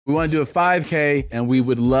We want to do a 5K, and we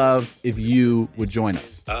would love if you would join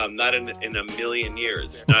us. Not in a million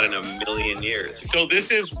years. Not in a million years. So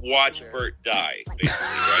this is watch Bert die,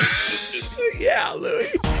 basically, right? Yeah,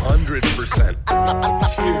 Louis.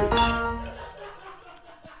 100%. Cheers.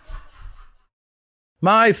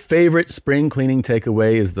 My favorite spring cleaning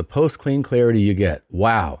takeaway is the post-clean clarity you get.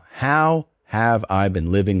 Wow, how have I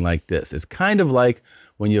been living like this? It's kind of like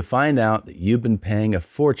when you find out that you've been paying a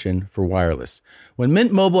fortune for wireless. When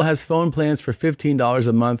Mint Mobile has phone plans for $15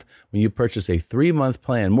 a month when you purchase a 3-month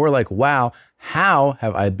plan, more like, wow, how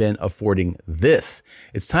have I been affording this?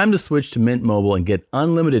 It's time to switch to Mint Mobile and get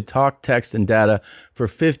unlimited talk, text, and data for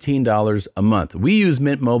 $15 a month. We use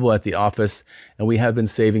Mint Mobile at the office, and we have been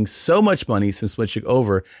saving so much money since switching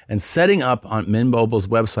over, and setting up on Mint Mobile's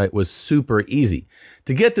website was super easy.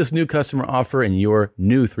 To get this new customer offer and your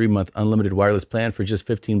new 3-month unlimited wireless plan for just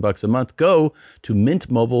 $15 a month, go to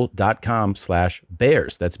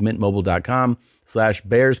mintmobile.com/bears. That's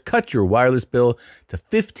mintmobile.com/bears. Cut your wireless bill to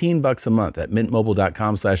 $15 a month at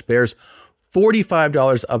mintmobile.com/bears.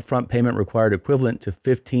 $45 upfront payment required, equivalent to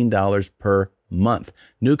 $15 per month.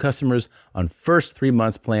 New customers on first 3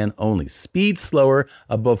 months plan only. Speed slower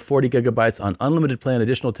above 40 gigabytes on unlimited plan.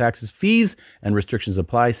 Additional taxes, fees, and restrictions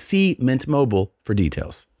apply. See Mint Mobile for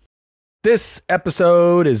details. This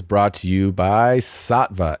episode is brought to you by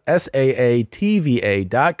Saatva,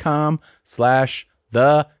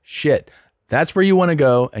 SAATVA.com/the-shit. That's where you want to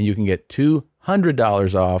go, and you can get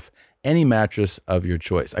 $200 off any mattress of your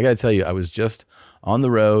choice. I got to tell you, I was just on the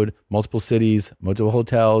road, multiple cities, multiple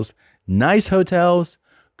hotels, nice hotels,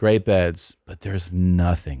 great beds, but there's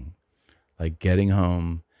nothing like getting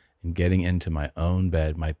home and getting into my own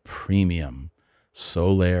bed, my premium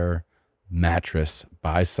Solaire mattress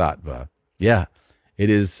by Saatva. Yeah, it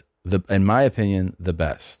is, in my opinion, the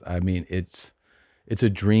best. I mean, it's a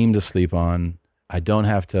dream to sleep on. I don't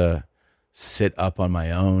have to sit up on my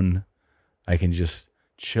own. I can just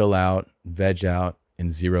chill out, veg out in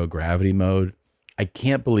zero gravity mode. I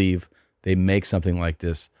can't believe they make something like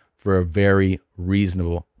this for a very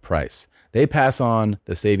reasonable price. They pass on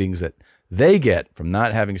the savings that they get from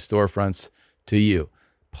not having storefronts to you.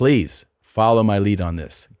 Please follow my lead on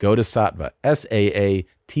this. Go to Saatva,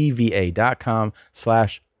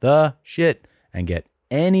 SAATVA.com/the-shit, and get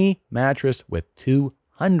any mattress with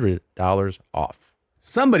 $200 off.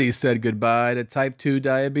 Somebody said goodbye to type 2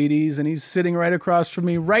 diabetes, and he's sitting right across from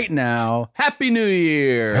me right now. Happy New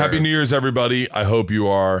Year. Happy New Year's, everybody. I hope you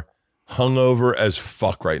are hungover as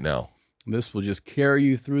fuck right now. This will just carry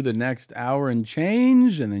you through the next hour and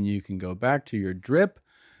change, and then you can go back to your drip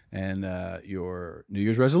and your New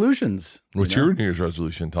Year's resolutions. What's your New Year's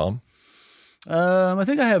resolution, Tom? I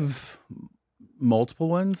think I have multiple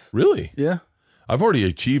ones. Really? Yeah. I've already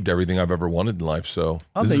achieved everything I've ever wanted in life, so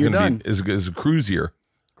this is going done. to be is a cruise year.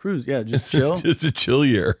 Cruise, yeah, just chill. Just a chill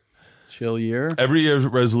year. Chill year. Every year's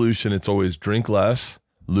resolution, it's always drink less,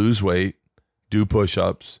 lose weight, do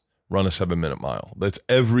push-ups, run a 7-minute mile. That's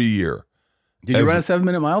every year. Did you run a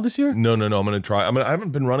 7-minute mile this year? No. I'm going to try. I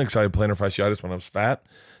haven't been running because I had plantar fasciitis when I was fat.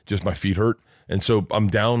 Just my feet hurt. And so I'm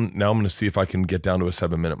down. Now I'm going to see if I can get down to a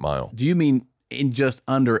 7-minute mile. Do you mean in just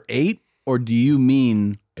under 8, or do you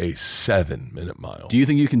mean a 7-minute mile? Do you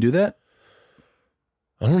think you can do that?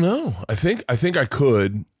 I don't know. I think I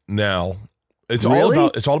could now. It's Really?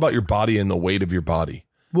 all about your body and the weight of your body.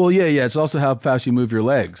 Well, yeah. It's also how fast you move your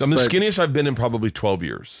legs. I'm the skinniest I've been in probably 12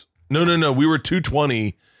 years. No. We were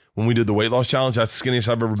 220 when we did the weight loss challenge. That's the skinniest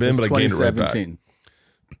I've ever been, but I gained it right back.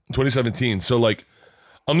 2017. So like,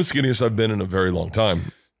 I'm the skinniest I've been in a very long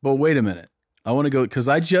time. But wait a minute. I want to go, because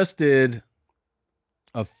I just did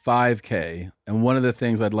a 5K, and one of the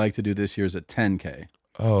things I'd like to do this year is a 10K.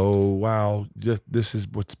 Oh, wow. This is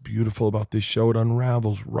what's beautiful about this show. It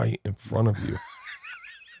unravels right in front of you.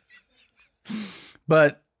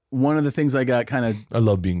 But one of the things I got kind of... I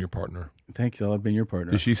love being your partner. Thank you. I love being your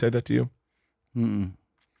partner. Did she say that to you? Mm-mm.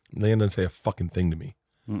 Leanne doesn't say a fucking thing to me.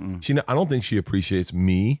 Mm-mm. I don't think she appreciates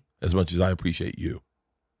me as much as I appreciate you.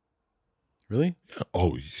 Really? Yeah.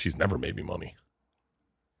 Oh, she's never made me money.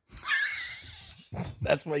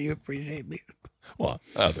 That's why you appreciate me. Well,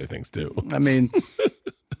 other things too. I mean,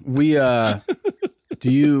 we, will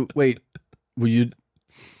you,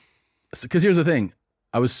 because here's the thing.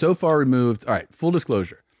 I was so far removed. All right, full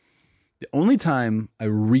disclosure. The only time I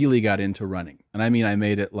really got into running, and I mean, I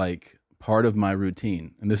made it like part of my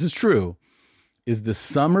routine, and this is true, is the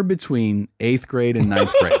summer between 8th grade and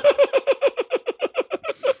 9th grade.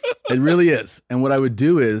 It really is. And what I would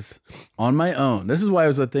do is on my own. This is why it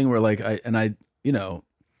was a thing where like I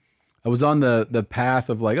was on the path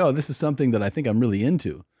of like, oh, this is something that I think I'm really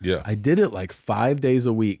into. Yeah. I did it like 5 days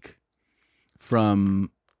a week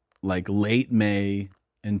from like late May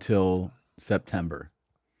until September.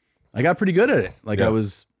 I got pretty good at it. Like I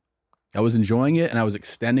was enjoying it and I was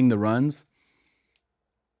extending the runs.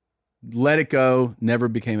 Let it go. Never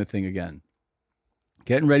became a thing again.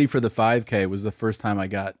 Getting ready for the 5K was the first time I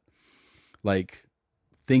got like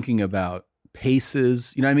thinking about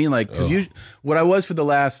paces. You know what I mean? Like, because what I was for the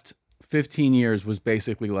last 15 years was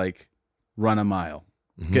basically like run a mile,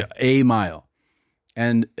 get a mile.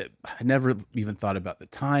 And I never even thought about the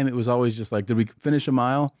time. It was always just like, did we finish a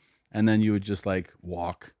mile? And then you would just like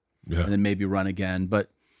walk and then maybe run again. But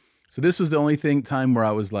so this was the only time where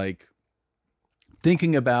I was like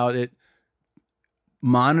thinking about it,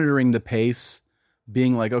 monitoring the pace,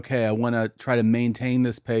 being like, okay, I want to try to maintain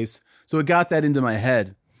this pace. So it got that into my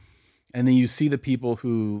head. And then you see the people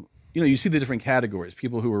who, you see the different categories,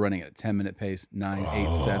 people who were running at a 10-minute pace, 9,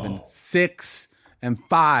 8, 7, 6, and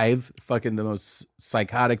 5, fucking the most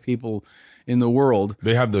psychotic people in the world.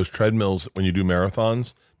 They have those treadmills when you do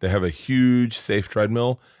marathons. They have a huge safe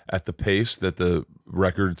treadmill at the pace that the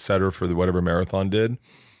record setter for whatever marathon did.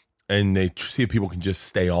 And they see if people can just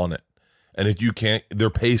stay on it. And if you can't, their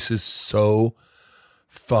pace is so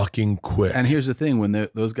fucking quick. And here's the thing, when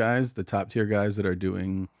those guys, the top tier guys that are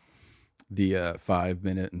doing the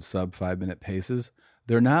 5-minute and sub 5-minute paces,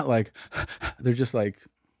 they're not like, they're just like,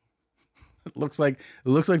 it looks like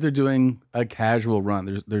they're doing a casual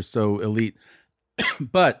run. They're so elite.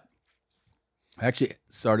 But I actually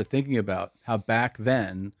started thinking about how back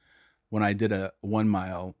then when I did a 1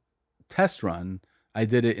 mile test run, I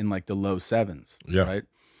did it in like the low 7s. Yeah. Right.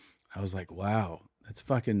 I was like, wow, that's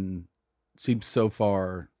fucking seems so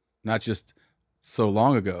far, not just so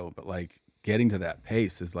long ago, but like getting to that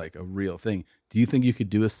pace is like a real thing. Do you think you could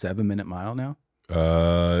do a 7-minute mile now?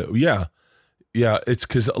 Yeah. Yeah, it's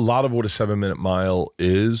because a lot of what a 7-minute mile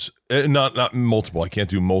is, not multiple, I can't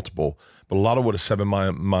do multiple, but a lot of what a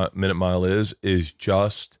 7-minute mile is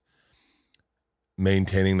just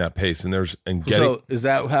maintaining that pace. So is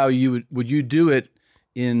that how you would you do it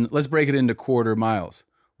in, let's break it into quarter miles.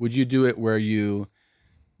 Would you do it where you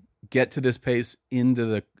get to this pace in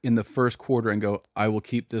the first quarter and go, I will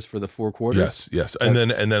keep this for the 4 quarters? Yes. And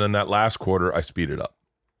then in that last quarter, I speed it up.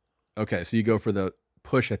 Okay, so you go for the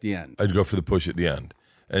push at the end. I'd go for the push at the end.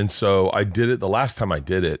 And so I did it. The last time I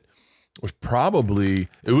did it was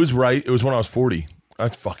it was when I was 40.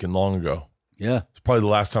 That's fucking long ago. Yeah. It's probably the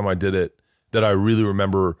last time I did it that I really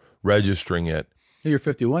remember registering it. You're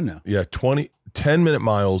 51 now. Yeah, 10-minute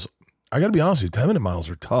miles. I got to be honest with you, 10-minute miles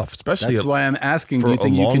are tough, especially That's why I'm asking, do you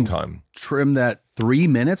think you can trim that 3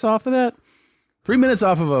 minutes off of that? 3 minutes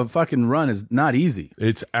off of a fucking run is not easy.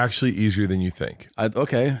 It's actually easier than you think.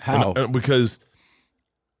 Okay, how? Because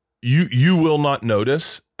you will not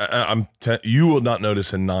notice. You will not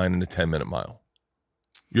notice a 9 and a 10-minute mile.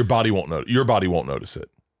 Your body won't notice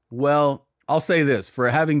it. Well, I'll say this, for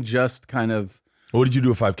having just kind of. What did you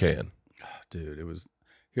do a 5K in? Dude, it was.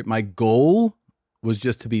 My goal was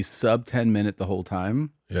just to be sub 10 minute the whole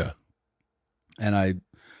time. Yeah. And I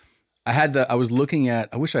was looking at,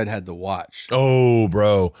 I wish I'd had the watch. Oh,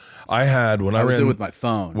 bro. I was in with my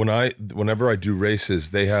phone. Whenever I do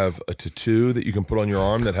races, they have a tattoo that you can put on your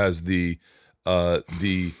arm that has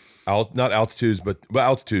not altitudes, but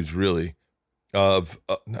altitudes really.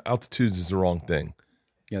 Altitudes is the wrong thing.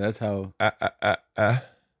 Yeah, that's how.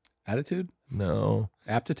 Attitude? No.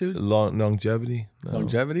 Aptitude? Longevity? No.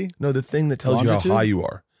 Longevity? No, the thing that tells you how high you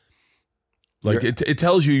are. Like it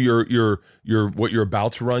tells you your what you're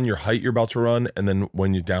about to run, your height you're about to run, and then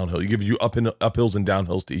when you're downhill, it gives you uphills and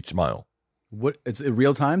downhills to each mile. What? It's a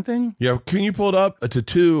real time thing? Yeah. Can you pull it up? A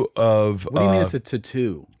tattoo of. What do you mean it's a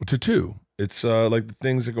tattoo? A tattoo. It's like the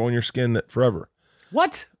things that go on your skin that forever.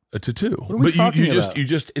 What? A tattoo. What are we talking about?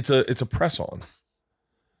 It's a press on.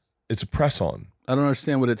 It's a press on. I don't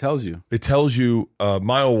understand what it tells you. It tells you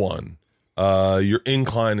mile 1, your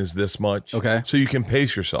incline is this much. Okay. So you can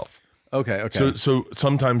pace yourself. Okay. So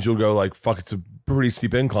sometimes you'll go like, fuck, it's a pretty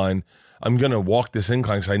steep incline. I'm going to walk this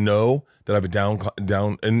incline because I know that I have a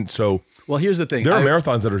down. And so. Well, here's the thing. There are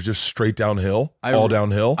marathons that are just straight downhill, all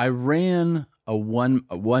downhill. I ran a one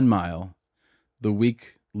mile the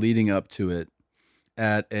week leading up to it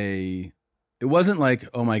it wasn't like,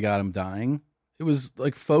 oh my God, I'm dying. It was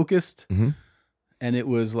like focused. Mm-hmm. And it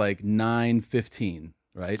was like 9:15,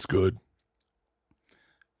 right? It's good.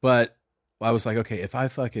 But I was like, okay, if I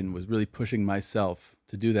fucking was really pushing myself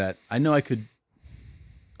to do that, I know I could,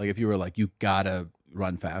 like if you were like, you gotta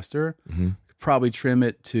run faster, could probably trim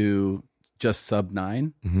it to just sub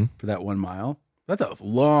 9 for that 1 mile. That's a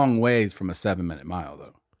long ways from a 7-minute mile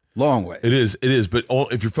though. Long way. It is. But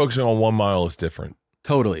if you're focusing on 1 mile, it's different.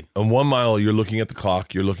 Totally. On 1 mile, you're looking at the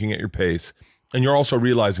clock, you're looking at your pace. And you're also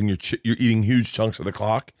realizing you're eating huge chunks of the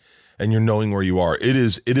clock and you're knowing where you are. It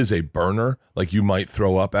is a burner. Like you might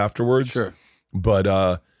throw up afterwards. Sure. But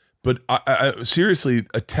I seriously,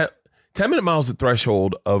 a 10-minute mile is the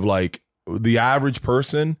threshold of like the average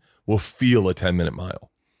person will feel a 10-minute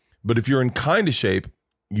mile. But if you're in kind of shape,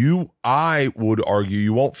 I would argue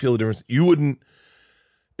you won't feel the difference. You wouldn't,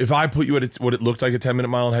 if I put you at what it looked like a 10-minute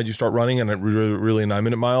mile and had you start running and it really a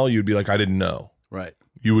 9-minute mile, you'd be like, I didn't know. Right.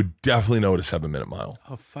 You would definitely know at a 7-minute mile.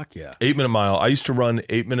 Oh, fuck yeah. 8-minute mile. I used to run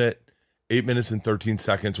 8 minutes and 13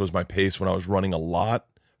 seconds was my pace when I was running a lot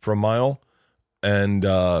for a mile. And,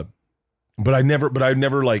 but I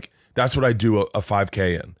never like, that's what I do a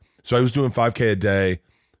 5K in. So I was doing 5K a day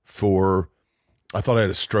I thought I had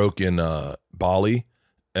a stroke in Bali,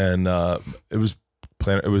 and it was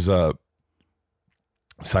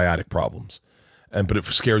sciatic problems, but it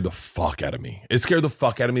scared the fuck out of me. It scared the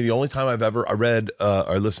fuck out of me. The only time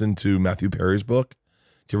I listened to Matthew Perry's book.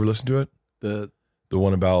 Did you ever listen to it? The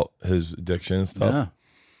one about his addiction and stuff.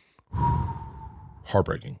 Yeah.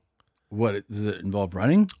 Heartbreaking. What, does it involve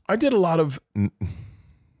running? I did a lot of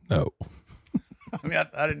no. I mean,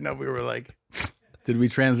 I didn't know we were like, did we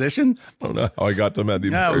transition? I don't know how I got to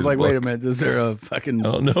Matthew Perry's book. I was like, wait a minute, is there a fucking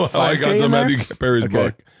I don't know how I got to Matthew Perry's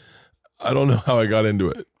book. I don't know how I got into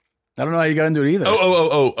it. I don't know how you got into it either.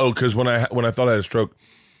 Because when I thought I had a stroke,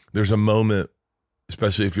 there's a moment,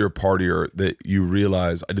 especially if you're a partier, that you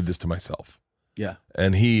realize I did this to myself. Yeah.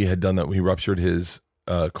 And he had done that when he ruptured his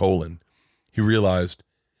colon. He realized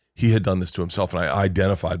he had done this to himself, and I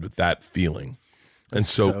identified with that feeling. It's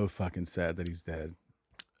so fucking sad that he's dead.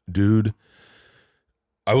 Dude,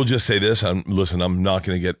 I will just say this. I'm not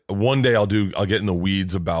going to get, one day I'll get in the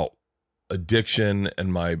weeds about addiction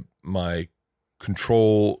and my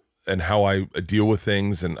control and how I deal with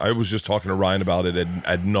things. And I was just talking to Ryan about it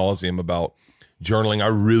ad nauseum about journaling. I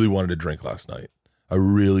really wanted to drink last night. I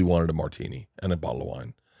really wanted a martini and a bottle of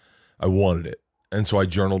wine. I wanted it. And so I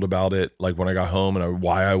journaled about it, like when I got home, and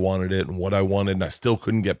why I wanted it and what I wanted. And I still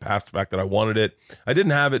couldn't get past the fact that I wanted it. I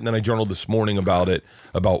didn't have it. And then I journaled this morning about it,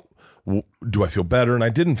 about do I feel better? And I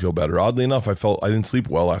didn't feel better. Oddly enough, I didn't sleep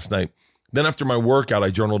well last night. Then after my workout, I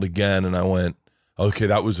journaled again, and I went, okay,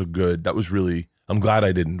 I'm glad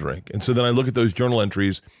I didn't drink. And so then I look at those journal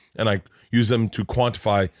entries and I use them to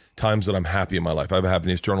quantify times that I'm happy in my life. I have a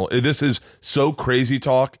happiness journal. This is so crazy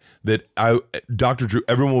talk that Dr. Drew,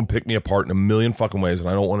 everyone will pick me apart in a million fucking ways, and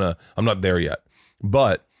I'm not there yet.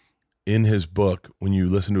 But in his book, when you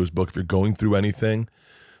listen to his book, if you're going through anything,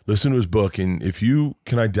 listen to his book, and if you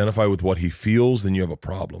can identify with what he feels, then you have a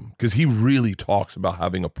problem. Because he really talks about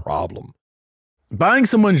having a problem. Buying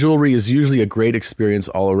someone jewelry is usually a great experience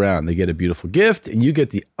all around. They get a beautiful gift, and you get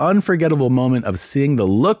the unforgettable moment of seeing the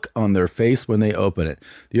look on their face when they open it.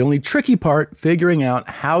 The only tricky part, figuring out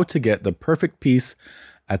how to get the perfect piece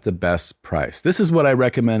at the best price. This is what I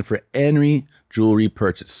recommend for any jewelry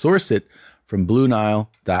purchase. Source it from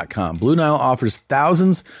BlueNile.com. Blue Nile offers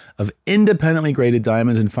thousands of independently graded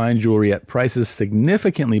diamonds and fine jewelry at prices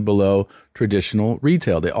significantly below traditional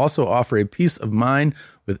retail. They also offer a peace of mind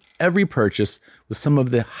with every purchase with some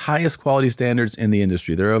of the highest quality standards in the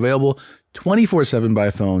industry. They're available 24/7 by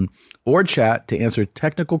phone or chat to answer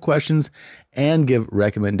technical questions and give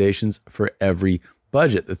recommendations for every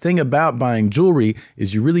budget. The thing about buying jewelry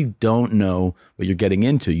is you really don't know what you're getting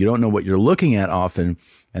into. You don't know what you're looking at often.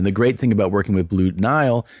 And the great thing about working with Blue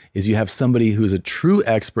Nile is you have somebody who's a true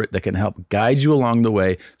expert that can help guide you along the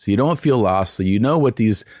way so you don't feel lost, so you know what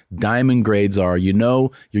these diamond grades are. You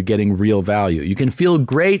know you're getting real value. You can feel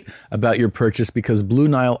great about your purchase because Blue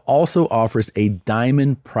Nile also offers a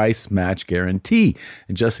diamond price match guarantee.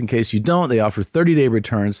 And just in case you don't, they offer 30-day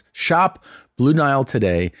returns. Shop Blue Nile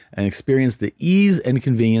today and experience the ease and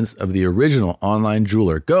convenience of the original online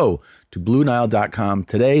jeweler. Go to BlueNile.com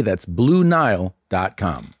today. That's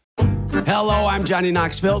BlueNile.com. Hello, I'm Johnny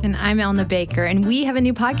Knoxville. And I'm Elna Baker, and we have a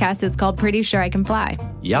new podcast. It's called Pretty Sure I Can Fly.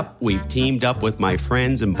 Yep, we've teamed up with my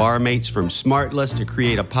friends and barmates from Smartless to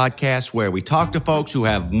create a podcast where we talk to folks who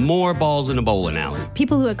have more balls in a bowling alley.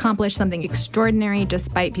 People who accomplish something extraordinary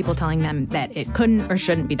despite people telling them that it couldn't or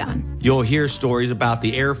shouldn't be done. You'll hear stories about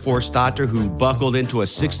the Air Force doctor who buckled into a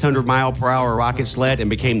 600-mile-per-hour rocket sled and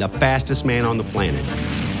became the fastest man on the planet.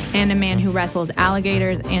 And a man who wrestles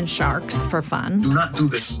alligators and sharks for fun. Do not do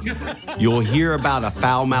this. You'll hear about a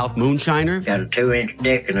foul-mouthed moonshiner. Got a 2-inch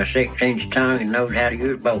dick and a 6-inch tongue and knows how to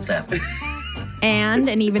use both of them. And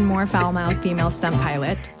an even more foul-mouthed female stunt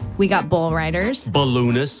pilot. We got bull riders,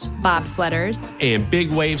 balloonists, bobsledders, and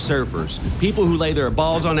big wave surfers. People who lay their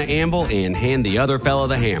balls on an anvil and hand the other fella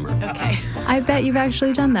the hammer. Okay. I bet you've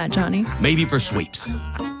actually done that, Johnny. Maybe for sweeps.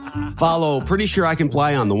 Follow Pretty Sure I Can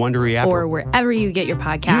Fly on the Wondery app. Or wherever you get your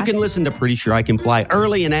podcasts. You can listen to Pretty Sure I Can Fly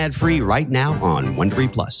early and ad-free right now on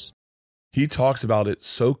Wondery Plus. He talks about it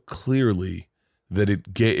so clearly that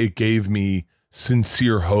it gave me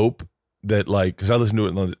sincere hope that, like, because I listened to it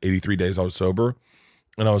in the 83 days I was sober,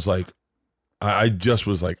 and I was like, I just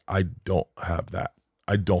was like, I don't have that.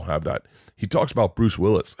 I don't have that. He talks about Bruce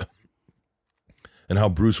Willis and how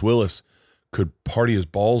Bruce Willis could party his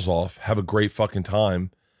balls off, have a great fucking time,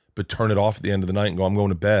 but turn it off at the end of the night and go, I'm going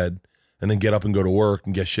to bed, and then get up and go to work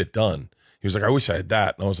and get shit done. He was like, I wish I had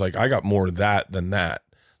that. And I was like, I got more of that than that.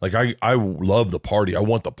 Like, I love the party. I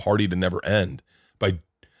want the party to never end. But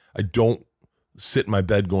I don't sit in my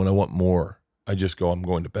bed going, I want more. I just go, I'm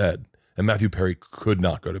going to bed. And Matthew Perry could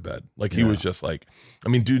not go to bed. Like, he was just like, I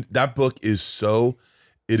mean, dude, that book is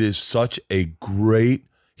it is such a great,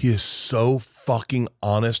 he is so fucking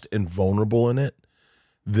honest and vulnerable in it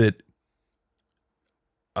that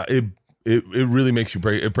it really makes you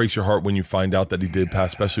break. It breaks your heart when you find out that he did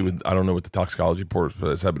pass, especially with, I don't know what the toxicology report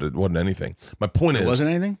said, but it wasn't anything. My point is, it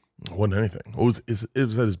wasn't anything. It wasn't anything. It was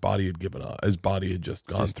that his body had given up. His body had just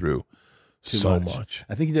gone through so much.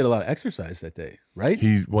 I think he did a lot of exercise that day, right?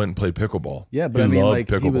 He went and played pickleball. Yeah, but he loved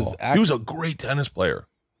pickleball. He was a great tennis player.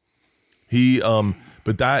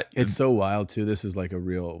 But that it's so wild too. This is like a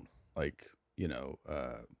real, like,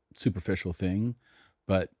 superficial thing,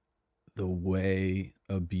 but the way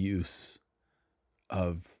abuse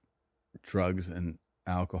of drugs and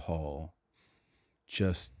alcohol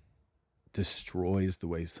just destroys the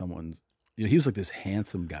way someone's, he was like this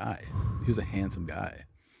handsome guy. He was a handsome guy.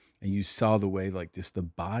 And you saw the way, like, just the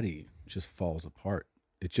body just falls apart.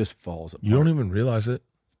 It just falls apart. You don't even realize it.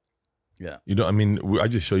 Yeah. I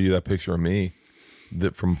just show you that picture of me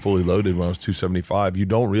that from Fully Loaded when I was 275. You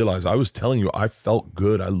don't realize, I was telling you, I felt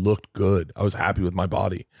good. I looked good. I was happy with my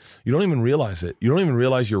body. You don't even realize it. You don't even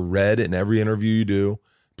realize you're red in every interview you do.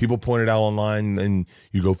 People point it out online and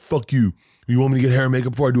you go, fuck you. You want me to get hair and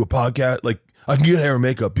makeup before I do a podcast? Like, I can get hair and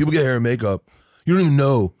makeup. People get hair and makeup. You don't even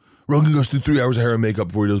know. Rogan goes through 3 hours of hair and makeup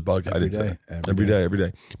before he does podcast. Every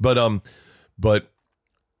day. But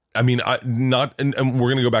I mean, and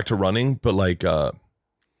we're gonna go back to running, but like Sean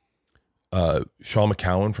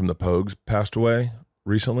McCowan from the Pogues passed away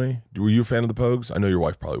recently. Were you a fan of the Pogues? I know your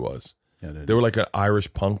wife probably was. Yeah, they were like an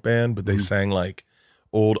Irish punk band, but they sang like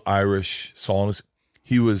old Irish songs.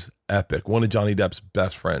 He was epic. One of Johnny Depp's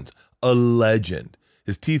best friends, a legend.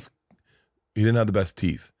 His teeth, he didn't have the best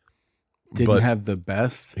teeth. Didn't have the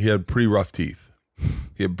best? He had pretty rough teeth.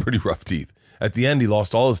 At the end, he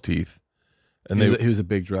lost all his teeth. And he was a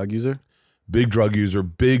big drug user? Big drug user,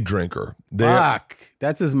 big drinker. Fuck.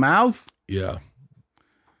 That's his mouth? Yeah.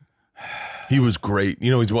 He was great.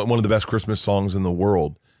 He's one of the best Christmas songs in the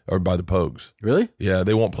world, or by the Pogues. Really? Yeah,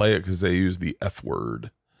 they won't play it because they use the F word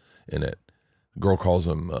in it. The girl calls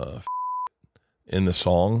him in the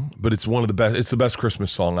song, but it's one of the best. It's the best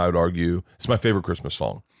Christmas song, I would argue. It's my favorite Christmas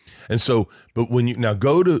song. And so, but when you now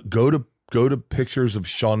go to pictures of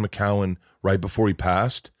Sean McCowan right before he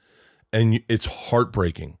passed, and it's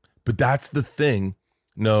heartbreaking. But that's the thing.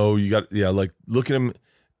 No, you got like look at him.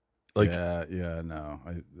 Like that's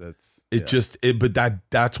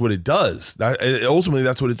what it does. Ultimately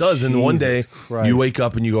that's what it does. And one day you wake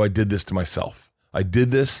up and you go, I did this to myself. And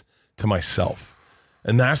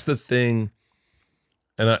that's the thing.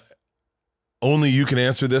 And only you can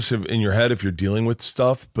answer this in your head if you're dealing with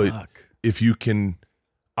stuff. But if you can,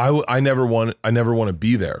 I never want to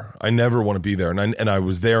be there. I never want to be there. And I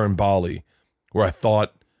was there in Bali, where I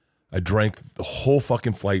thought I drank the whole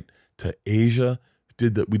fucking flight to Asia.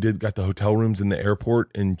 Got the hotel rooms in the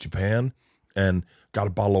airport in Japan, and got a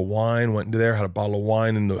bottle of wine. Went into there, had a bottle of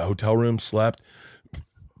wine in the hotel room, slept.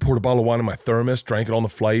 Poured a bottle of wine in my thermos, drank it on the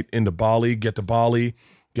flight into Bali. Get to Bali.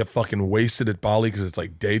 Get fucking wasted at Bali because it's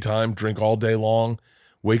like daytime, drink all day long,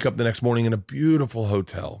 wake up the next morning in a beautiful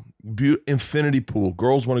hotel, infinity pool,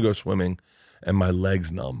 girls want to go swimming, and my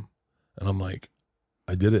legs numb. And I'm like,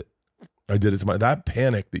 I did it to that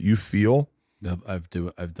panic that you feel. I've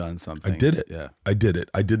done something. I did it. Yeah. I did it.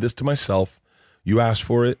 I did this to myself. You asked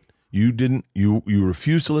for it. You didn't, you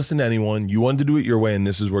refused to listen to anyone. You wanted to do it your way, and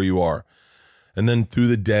this is where you are. And then through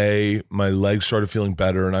the day, my legs started feeling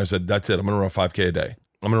better, and I said, that's it. I'm going to run a 5K a day.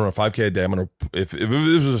 I'm going to run a 5K a day. I'm going to, if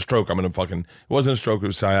this was a stroke, I'm going to fucking, it wasn't a stroke, it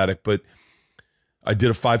was sciatic, but I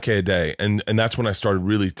did a 5K a day. And that's when I started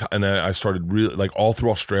I started really, like all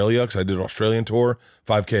through Australia, because I did an Australian tour,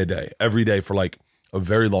 5K a day, every day for like a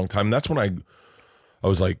very long time. And that's when I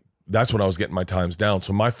was like, that's when I was getting my times down.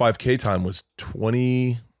 So my 5K time was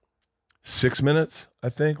 26 minutes, I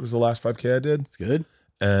think, was the last 5K I did. It's good.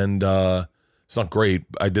 And it's not great.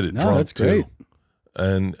 I did it drunk that's great. too.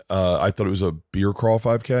 and I thought it was a beer crawl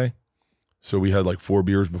 5K. So we had like 4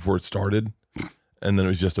 beers before it started, and then it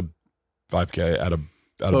was just a 5K out of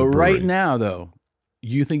a brewery. Right now, though,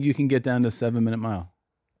 you think you can get down to 7-minute mile?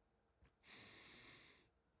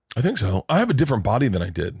 I think so. I have a different body than I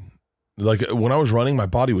did. Like when I was running, my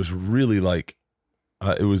body was really like,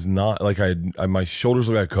 it was not like my shoulders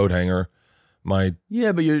look like a coat hanger.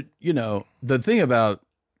 Yeah, but the thing about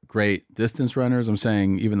great distance runners, I'm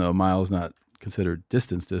saying, even though a mile is not considered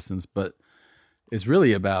distance, but it's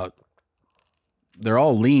really about, they're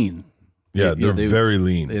all lean. Yeah, they're very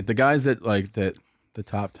lean. The guys that like that, the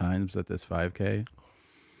top times at this 5K,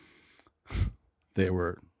 they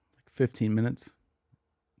were like 15 minutes,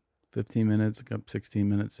 up 16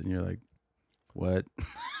 minutes, and you're like, what?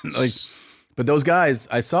 Like, but those guys,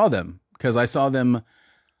 I saw them because I saw them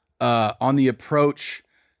on the approach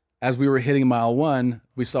as we were hitting mile 1.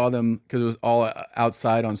 We saw them because it was all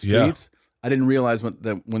outside on streets. Yeah. I didn't realize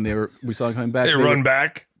when we saw them coming back. They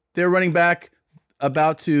were running back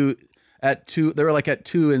about to at 2. They were like at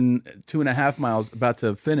 2.5 miles about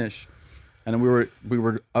to finish, and we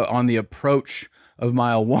were on the approach of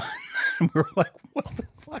mile 1. And we were like, what the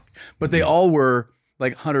fuck? But they all were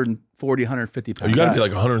like 140, 150 pounds. You got to be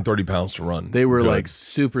like 130 pounds to run. They were like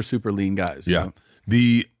super, super lean guys. Yeah.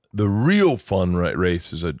 You know? The real fun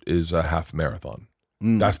race is a half marathon.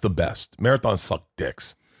 That's the best. Marathons suck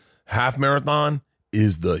dicks. Half marathon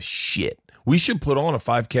is the shit. We should put on a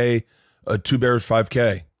 5K, a Two Bears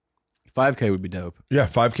 5K. 5K would be dope. Yeah,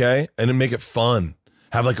 5K, and then make it fun.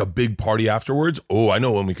 Have like a big party afterwards. Oh, I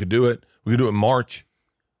know when we could do it. We could do it in March.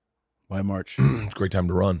 Why March? It's a great time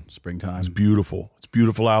to run. Springtime. It's beautiful. It's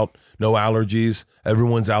beautiful out. No allergies.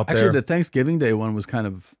 Everyone's out there. Actually, the Thanksgiving Day one was kind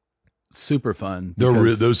of super fun.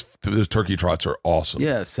 Those turkey trots are awesome.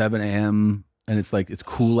 Yeah, 7 a.m. and it's like it's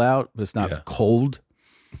cool out, but it's not cold.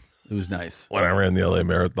 It was nice. When I ran the LA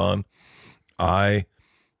Marathon, I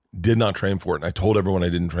did not train for it, and I told everyone I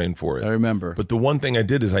didn't train for it. I remember. But the one thing I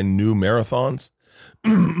did is I knew marathons.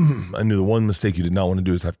 I knew the one mistake you did not want to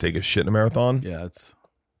do is have to take a shit in a marathon. Yeah, it's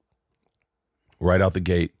right out the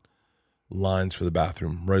gate, lines for the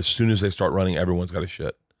bathroom. Right as soon as they start running, everyone's got to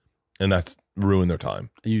shit, and that's ruined their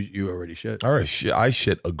time. You already shit. All right, shit. I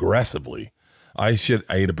shit aggressively. I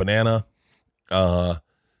ate a banana.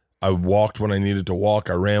 I walked when I needed to walk.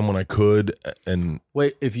 I ran when I could. And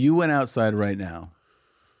wait, if you went outside right now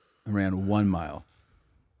and ran 1 mile,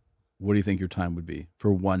 what do you think your time would be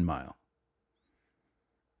for 1 mile?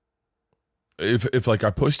 If like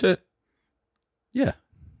I pushed it, yeah,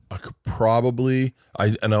 I could probably.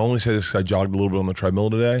 I only say this because I jogged a little bit on the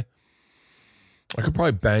treadmill today. I could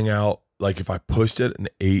probably bang out, like if I pushed it, an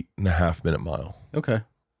 8.5 minute mile. Okay.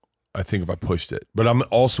 I think if I pushed it, but I'm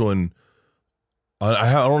also in.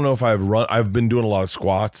 I don't know if I've run. I've been doing a lot of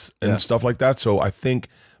squats and stuff like that, so I think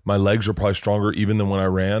my legs are probably stronger even than when I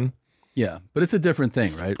ran. Yeah, but it's a different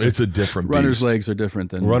thing, right? It's a different beast. Runners' legs are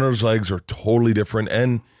different than runners' legs are totally different,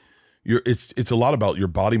 and it's a lot about your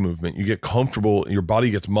body movement. You get comfortable. Your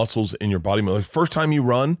body gets muscles in your body. Like first time you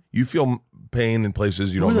run, you feel pain in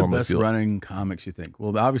places you don't normally feel. Who are the best running comics you think?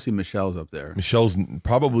 Well, obviously Michelle's up there. Michelle's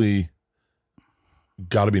probably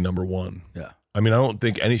got to be number 1. Yeah. I mean, I don't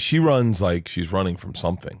think she runs like she's running from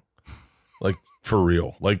something, like for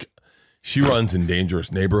real. Like she runs in dangerous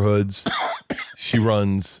neighborhoods. She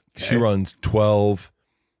runs 12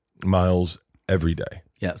 miles every day.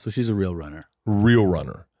 Yeah, so she's a real runner. Real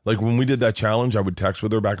runner. Like when we did that challenge, I would text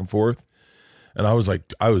with her back and forth, and I was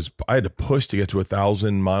like, I had to push to get to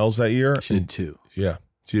 1,000 miles that year. She did 2. Yeah,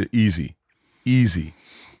 she did easy.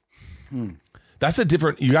 That's a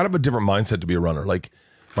different. You got to have a different mindset to be a runner. Like.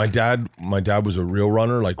 My dad was a real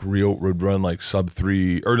runner, would run like sub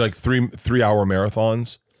 3 or like 3-hour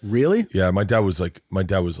marathons. Really? Yeah, my dad was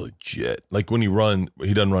legit. Like when he doesn't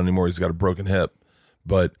run anymore. He's got a broken hip,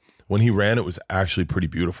 but when he ran, it was actually pretty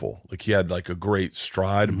beautiful. Like he had like a great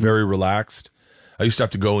stride, very relaxed. I used to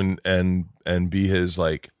have to go and be his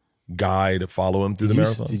like guy to follow him through the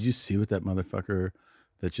marathon. Did you see what that motherfucker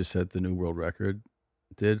that just set the new world record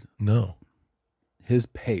did? No. His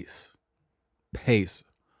pace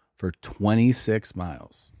for 26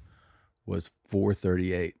 miles was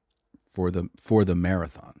 4:38 for the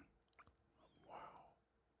marathon. Wow.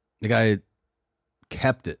 The guy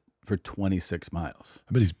kept it for 26 miles.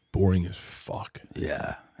 I bet he's boring as fuck.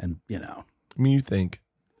 Yeah, and I mean,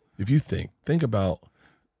 if you think about,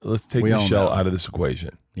 let's take Michelle out of this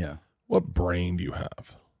equation. Yeah. What brain do you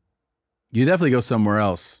have? You definitely go somewhere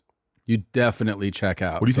else. You definitely check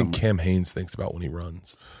out. What do you think Cam Hanes thinks about when he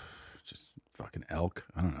runs? Fucking elk.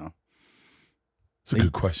 I don't know. It's a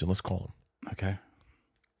good question. Let's call him. Okay.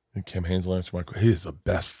 And Cam Hanes will answer my question. He is the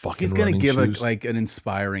best fucking. He's gonna give shoes. an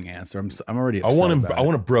inspiring answer. I'm already. I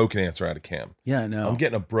want a broken answer out of Cam. Yeah, I know. I'm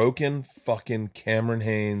getting a broken fucking Cameron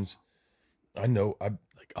Hanes. I know.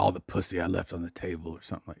 Like all the pussy I left on the table or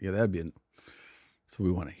something like. Yeah, that'd be. That's what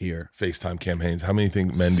we want to hear. FaceTime Cam Hanes. How many men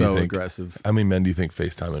do you think? So aggressive. How many men do you think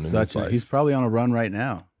FaceTime in his life? He's probably on a run right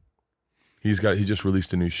now. He just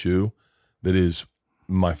released a new shoe that is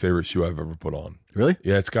my favorite shoe I've ever put on. Really?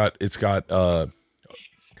 Yeah, it's got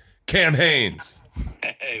Cam Hanes.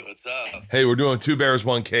 Hey, what's up? Hey, we're doing Two Bears,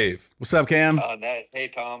 One Cave. What's up, Cam? Oh, nice. Hey,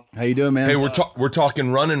 Tom. How you doing, man? Hey, we're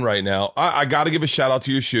talking running right now. I got to give a shout out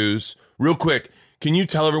to your shoes real quick. Can you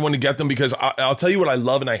tell everyone to get them? Because I'll tell you what I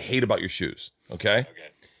love and I hate about your shoes. Okay.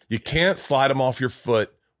 You can't slide them off your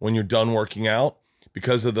foot when you're done working out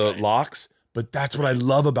because of the locks. But that's what I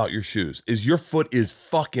love about your shoes is your foot is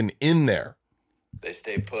fucking in there. They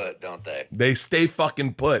stay put, don't they? They stay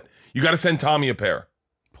fucking put. You got to send Tommy a pair.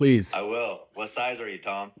 Please. I will. What size are you,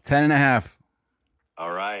 Tom? 10.5.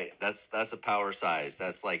 All right. That's a power size.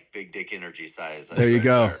 That's like big dick energy size. There you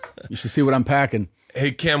go. You should see what I'm packing.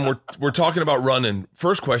 Hey, Cam, we're talking about running.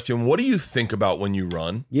 First question, what do you think about when you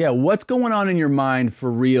run? Yeah, what's going on in your mind for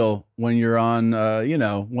real when you're on,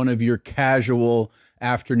 one of your casual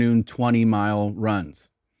afternoon 20-mile runs?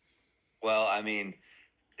 Well, I mean,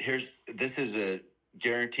 this is a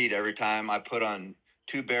guaranteed every time I put on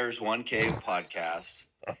Two Bears, One Cave podcast,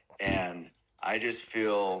 and I just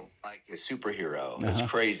feel like a superhero. It's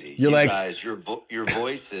crazy. You're like, guys, your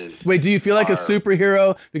voice is. Wait, do you feel like a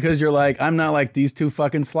superhero because you're like, I'm not like these two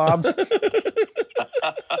fucking slobs?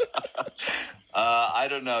 I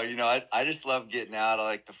don't know. I just love getting out. I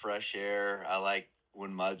like the fresh air. I like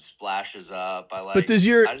when mud splashes up. I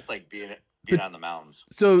just like being on the mountains.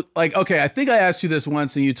 So, like, okay, I think I asked you this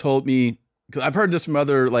once, and you told me, because I've heard this from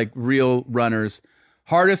other like real runners.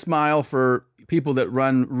 Hardest mile for people that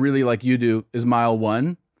run really like you do is mile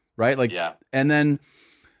 1, right? Like, yeah. And then,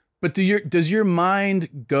 but does your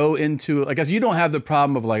mind go into, like, as you don't have the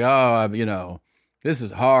problem of like, oh, this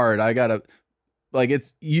is hard. I gotta, like,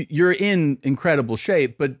 you're in incredible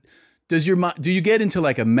shape, but do you get into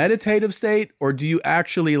like a meditative state, or do you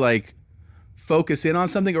actually like focus in on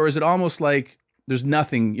something, or is it almost like there's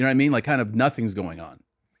nothing, you know what I mean? Like kind of nothing's going on.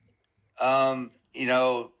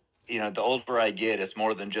 The older I get, it's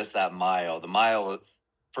more than just that mile. The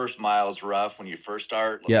first mile is rough when you first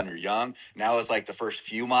start, when you're young. Now it's like the first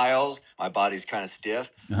few miles, my body's kind of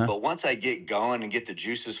stiff. Uh-huh. But once I get going and get the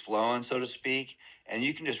juices flowing, so to speak, and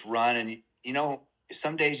you can just run and,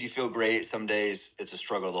 some days you feel great. Some days it's a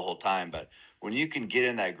struggle the whole time. But when you can get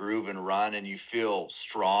in that groove and run and you feel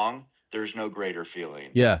strong, there's no greater feeling.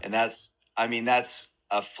 Yeah. And that's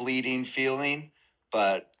a fleeting feeling,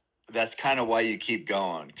 but that's kind of why you keep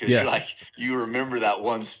going, because you're like, you remember that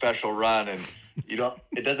one special run, and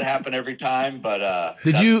it doesn't happen every time, but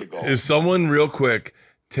if someone real quick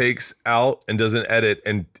takes out and doesn't edit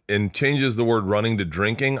and changes the word running to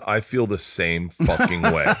drinking, I feel the same fucking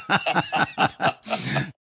way.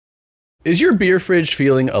 Is your beer fridge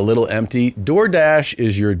feeling a little empty? DoorDash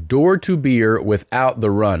is your door to beer without the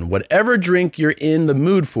run. Whatever drink you're in the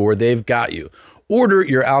mood for, they've got you. Order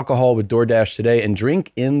your alcohol with DoorDash today and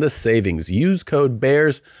drink in the savings. Use code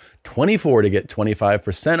BEARS24 to get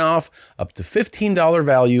 25% off, up to $15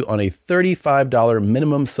 value on a $35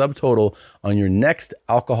 minimum subtotal on your next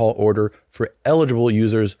alcohol order for eligible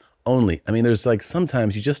users only. I mean, there's like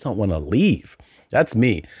sometimes you just don't want to leave. That's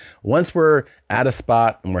me. Once we're at a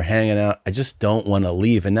spot and we're hanging out, I just don't want to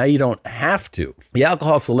leave. And now you don't have to. The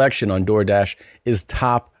alcohol selection on DoorDash is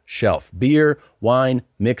top shelf. Beer, wine,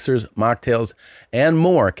 mixers, mocktails, and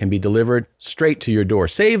more can be delivered straight to your door.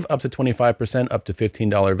 Save up to 25%, up to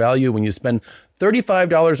 $15 value when you spend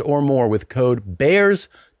 $35 or more with code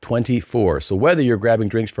BEARS24. So whether you're grabbing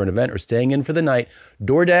drinks for an event or staying in for the night,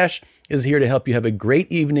 DoorDash is here to help you have a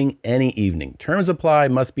great evening any evening. Terms apply.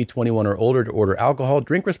 Must be 21 or older to order alcohol.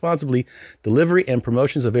 Drink responsibly. Delivery and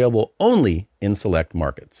promotions available only in select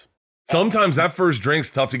markets. Sometimes that first drink's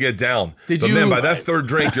tough to get down. Man, by that third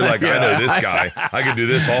drink, you're like, I know this guy. I could do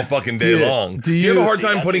this all fucking day long. Do you have a hard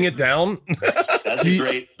time putting it down? That's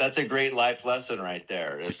a great life lesson right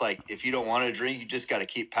there. It's like, if you don't want to drink, you just got to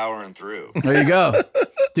keep powering through. There you go.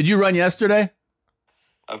 Did you run yesterday?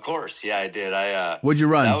 Of course. Yeah, I did. What'd you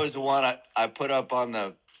run? That was the one I put up on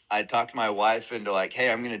I talked my wife into like,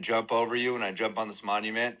 hey, I'm going to jump over you, and I jump on this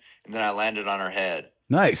monument, and then I landed on her head.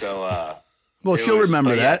 Nice. So, well, she'll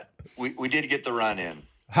remember that. We did get the run in.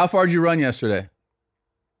 How far did you run yesterday?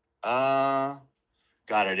 God,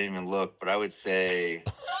 I didn't even look, but I would say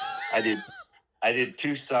I did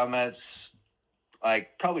 2 summits,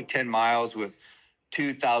 like probably 10 miles with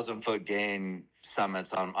 2,000-foot gain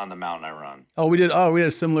summits on the mountain I run. Oh, we did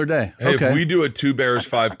a similar day. Hey, okay. If we do a Two Bears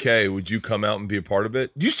 5K, would you come out and be a part of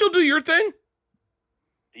it? Do you still do your thing?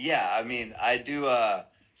 Yeah, I mean, I do.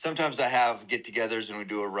 Sometimes I have get-togethers and we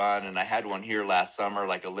do a run, and I had one here last summer,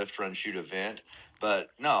 like a lift, run, shoot event. But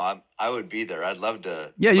no, I would be there. I'd love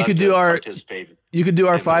to. Yeah, you could do participate. You could do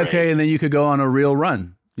our 5K, and then you could go on a real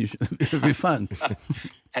run. It'd be fun.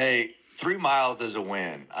 Hey, 3 miles is a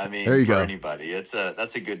win. I mean, there you for go. Anybody, that's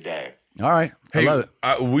a good day. All right, hey, I love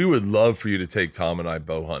it. We would love for you to take Tom and I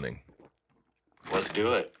bow hunting. Let's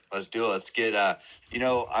do it. Let's get. I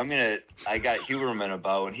got Huberman a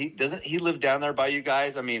bow, and he live down there by you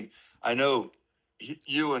guys? I mean, I know.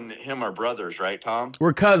 You and him are brothers, right, Tom?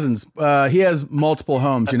 We're cousins. He has multiple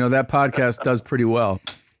homes. You know, that podcast does pretty well.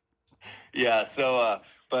 Yeah. So,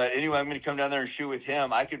 but anyway, I'm going to come down there and shoot with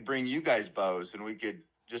him. I could bring you guys bows, and we could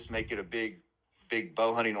just make it a big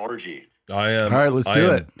bow hunting orgy. All right, let's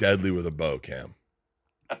do it. Deadly with a bow, Cam.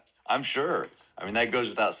 I'm sure. I mean, that goes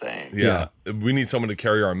without saying. Yeah. We need someone to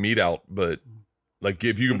carry our meat out, but like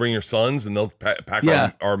if you can bring your sons and they'll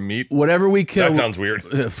pack our meat. Whatever we kill. That sounds weird.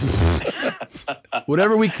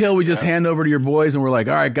 Whatever we kill, we just hand over to your boys, and we're like,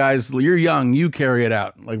 all right, guys, you're young. You carry it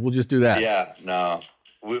out. Like, we'll just do that. Yeah, no.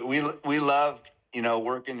 We love,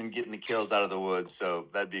 working and getting the kills out of the woods, so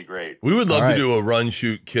that'd be great. We would love to do a run,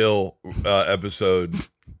 shoot, kill episode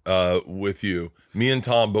with you. Me and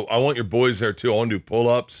Tom, but I want your boys there too. I want to do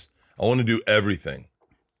pull-ups. I want to do everything.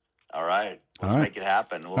 All right. Let's make it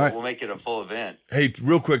happen. We'll make it a full event. Hey,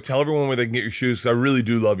 real quick, tell everyone where they can get your shoes, because I really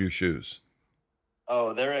do love your shoes.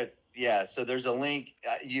 Oh, so there's a link.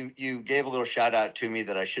 You gave a little shout out to me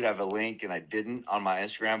that I should have a link, and I didn't on my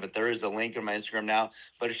Instagram, but there is a link on my Instagram now,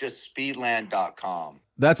 but it's just speedland.com.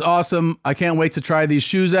 That's awesome. I can't wait to try these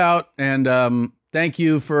shoes out. And thank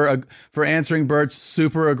you for answering Bert's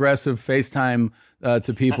super aggressive FaceTime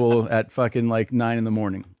to people at fucking like 9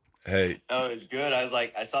 a.m. Hey. Oh, it's good. I was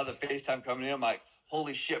like, I saw the FaceTime coming in. I'm like,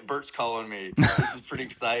 holy shit, Bert's calling me. This is pretty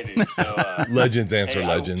exciting. So, legends answer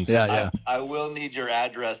legends. Yeah. I will need your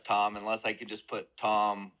address, Tom, unless I could just put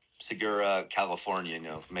Tom Segura, California,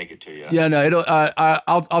 make it to you. Yeah, no,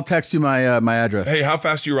 I'll text you my my address. Hey, how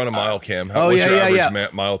fast do you run a mile, Cam? What's your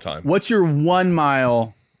average mile time? What's your 1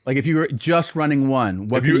 mile? Like if you were just running one,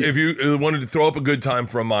 if you wanted to throw up a good time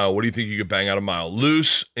for a mile, what do you think you could bang out a mile?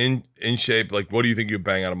 Loose, in shape, like what do you think you could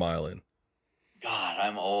bang out a mile in? God,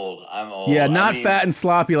 I'm old. Yeah, not fat and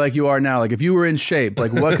sloppy like you are now. Like if you were in shape,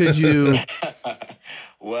 like what could you?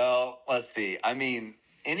 Well, let's see. I mean,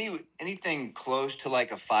 anything close to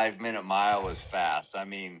like a 5-minute mile is fast. I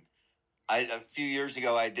mean, a few years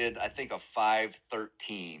ago I did, I think, a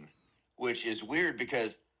 5:13, which is weird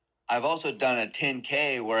because I've also done a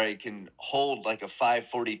 10K where I can hold like a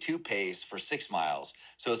 5:42 pace for 6 miles.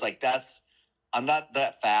 So it's like I'm not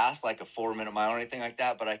that fast, like a 4-minute mile or anything like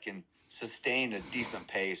that, but I can sustain a decent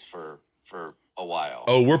pace for a while.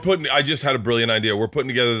 Oh, I just had a brilliant idea. We're putting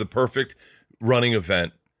together the perfect running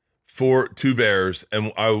event for Two Bears,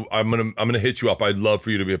 and I'm gonna hit you up. I'd love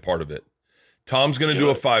for you to be a part of it. Tom's gonna do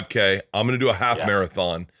a 5K. I'm gonna do a half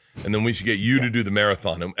marathon, and then we should get you to do the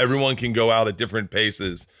marathon, and everyone can go out at different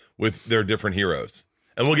paces with their different heroes.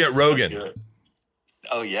 And we'll get Rogan.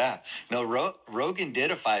 Oh, yeah. No, Rogan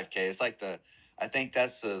did a 5K. It's like I think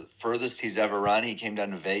that's the furthest he's ever run. He came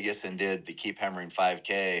down to Vegas and did the Keep Hammering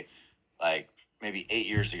 5K like maybe 8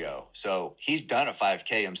 years ago. So he's done a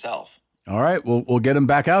 5K himself. All right. We'll get him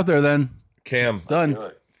back out there then. Cam, it's done.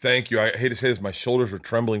 Thank you. I hate to say this. My shoulders are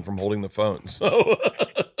trembling from holding the phone. So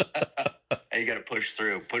hey, you got to push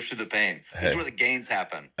through the pain. That's where the gains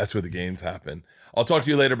happen. That's where the gains happen. I'll talk to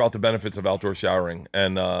you later about the benefits of outdoor showering,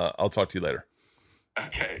 and I'll talk to you later.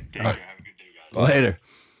 Okay. Take care. Have a good day, guys. Later.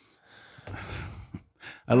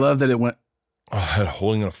 I love that it went. I had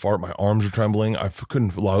holding in a fart. My arms are trembling. I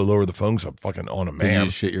couldn't lower the phone because I'm fucking on a man. Did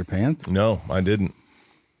you shit your pants? No, I didn't.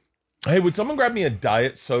 Hey, would someone grab me a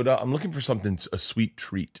diet soda? I'm looking for a sweet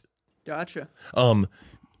treat. Gotcha.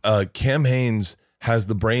 Cam Hanes has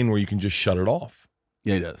the brain where you can just shut it off.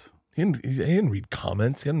 Yeah, he does. He didn't read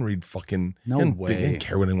comments. He didn't read fucking. No way. He didn't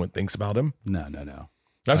care what anyone thinks about him. No.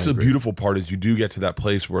 That's the beautiful part is you do get to that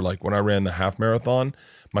place where, like, when I ran the half marathon,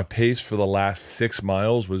 my pace for the last 6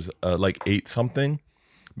 miles was like 8 something,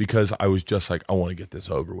 because I was just like, I want to get this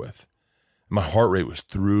over with. My heart rate was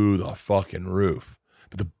through the fucking roof.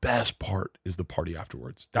 But the best part is the party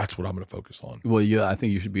afterwards. That's what I'm going to focus on. Well, yeah, I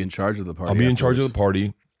think you should be in charge of the party. I'll be in charge of the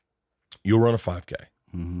party. You'll run a 5K.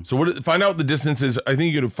 Mm-hmm. So find out the distances. I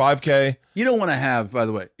think you can do 5K. You don't want to have, by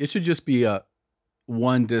the way, it should just be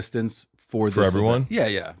one distance for everyone.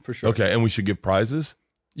 Event. Yeah, for sure. Okay, and we should give prizes.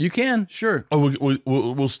 You can, sure. Oh,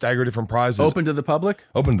 we'll stagger different prizes. Open to the public.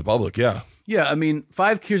 Open to the public, yeah. Yeah, I mean,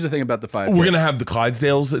 here's the thing about the 5K. We're going to have the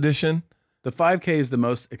Clydesdales edition. The 5K is the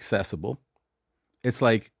most accessible. It's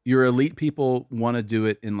like your elite people want to do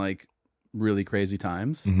it in like really crazy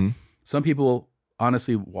times. Mm-hmm. Some people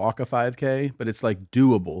honestly walk a 5K, but it's like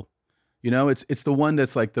doable. You know, it's the one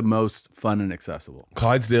that's like the most fun and accessible.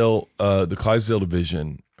 Clydesdale, the Clydesdale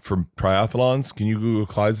division for triathlons. Can you Google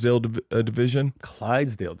Clydesdale division?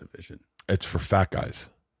 Clydesdale division. It's for fat guys.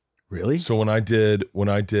 Really? So when I did,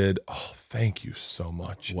 oh, thank you so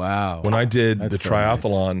much. Wow. When I did the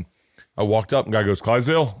triathlon, nice. I walked up and guy goes,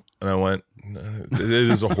 Clydesdale? And I went, it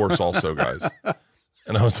is a horse also, guys.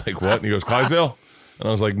 And I was like, what? And he goes, Clydesdale? And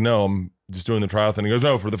I was like, no, I'm just doing the triathlon. He goes,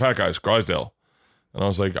 no, for the fat guys, Clydesdale. And I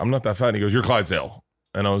was like, I'm not that fat. And he goes, you're Clydesdale.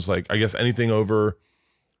 And I was like, I guess anything over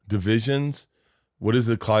divisions. What is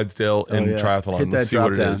the Clydesdale in triathlon? Hit Let's see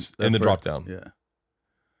what it is. In the drop down. Yeah.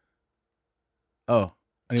 Oh.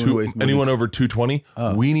 Anyone over 220?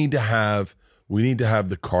 Oh. We need to have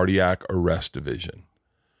the cardiac arrest division.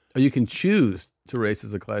 Oh, you can choose to race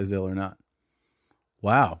as a Clydesdale or not.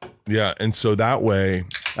 Wow. Yeah, and so that way,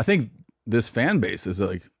 I think this fan base is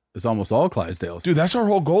almost all Clydesdales. Dude, that's our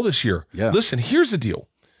whole goal this year. Yeah. Listen, here's the deal.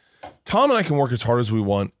 Tom and I can work as hard as we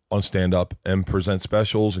want on stand-up and present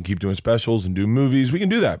specials and keep doing specials and do movies. We can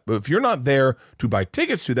do that. But if you're not there to buy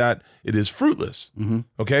tickets to that, it is fruitless. Mm-hmm.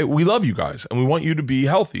 Okay? We love you guys, and we want you to be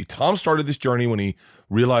healthy. Tom started this journey when he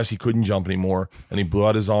realized he couldn't jump anymore, and he blew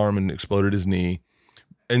out his arm and exploded his knee.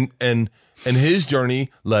 And his journey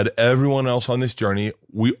led everyone else on this journey.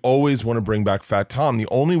 We always want to bring back Fat Tom. The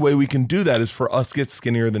only way we can do that is for us to get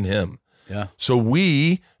skinnier than him. Yeah. So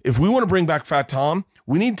if we want to bring back Fat Tom,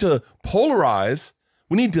 we need to polarize.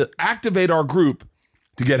 We need to activate our group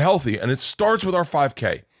to get healthy. And it starts with our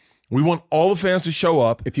 5K. We want all the fans to show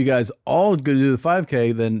up. If you guys all go to do the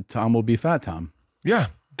 5K, then Tom will be Fat Tom. Yeah.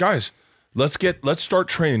 Guys, let's start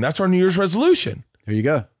training. That's our New Year's resolution. There you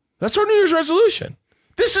go. That's our New Year's resolution.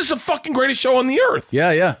 This is the fucking greatest show on the earth.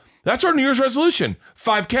 Yeah, yeah. That's our New Year's resolution.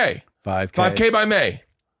 5K. 5K by May.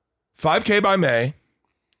 5K by May.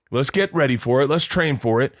 Let's get ready for it. Let's train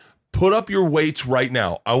for it. Put up your weights right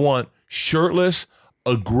now. I want shirtless,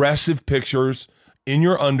 aggressive pictures in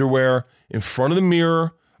your underwear, in front of the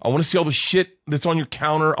mirror. I want to see all the shit that's on your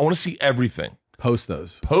counter. I want to see everything. Post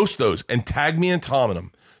those and tag me and Tom in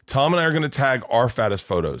them. Tom and I are going to tag our fattest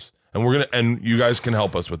photos, and you guys can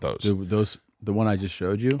help us with those. The one I just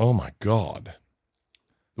showed you? Oh, my God.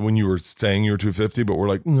 When you were saying you were 250, but we're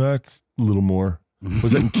like, that's a little more.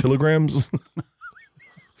 Was that in kilograms?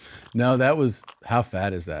 No, that was, how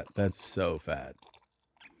fat is that? That's so fat.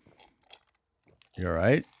 You all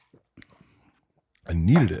right? I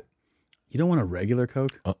needed it. You don't want a regular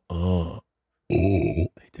Coke? Oh. They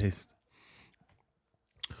taste.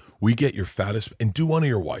 We get your fattest, and do one of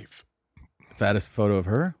your wife. Fattest photo of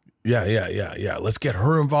her? Yeah. Let's get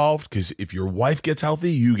her involved, because if your wife gets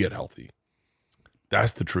healthy, you get healthy.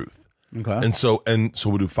 That's the truth. Okay. And so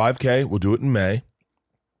we'll do 5K. We'll do it in May.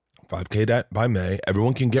 5K by May.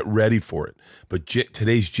 Everyone can get ready for it. But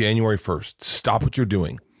today's January 1st. Stop what you're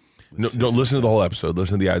doing. No, don't listen to the whole episode.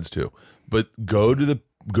 Listen to the ads too. But go to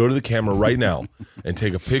the camera right now and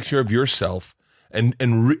take a picture of yourself. And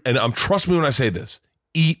trust me when I say this.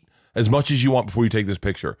 Eat as much as you want before you take this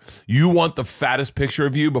picture. You want the fattest picture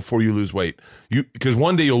of you before you lose weight. Because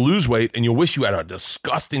one day you'll lose weight and you'll wish you had a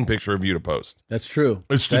disgusting picture of you to post. That's true.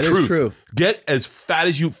 It's the truth. Is true. Get as fat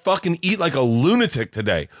as you fucking eat like a lunatic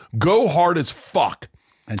today. Go hard as fuck.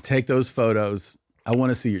 And take those photos. I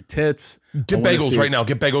want to see your tits. Get bagels right now.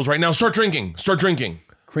 Get bagels right now. Start drinking.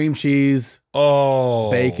 Cream cheese. Oh.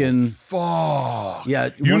 Bacon. Fuck.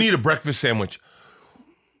 Yeah. You need a breakfast sandwich.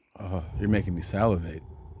 Oh, you're making me salivate.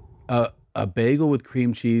 A bagel with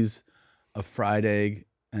cream cheese, a fried egg,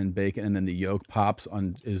 and bacon, and then the yolk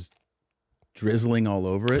is drizzling all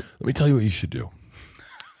over it. Let me tell you what you should do.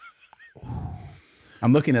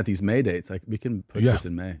 I'm looking at these May dates. We can put this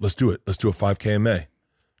in May. Let's do it. Let's do a 5K in May.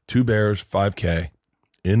 2 Bears, 5K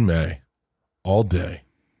in May, all day,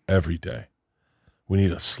 every day. We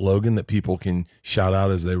need a slogan that people can shout out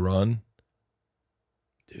as they run.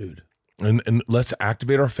 Dude. And let's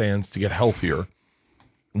activate our fans to get healthier.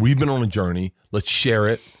 We've been on a journey. Let's share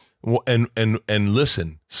it. And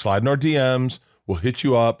listen, slide in our DMs. We'll hit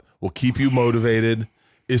you up. We'll keep you motivated.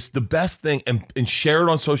 It's the best thing. And share it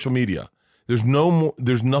on social media. There's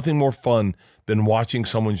nothing more fun than watching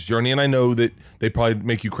someone's journey. And I know that they probably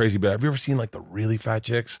make you crazy, but have you ever seen like the really fat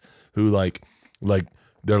chicks who like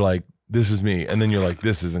they're like, this is me. And then you're like,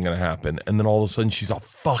 this isn't going to happen. And then all of a sudden she's a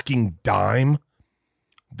fucking dime.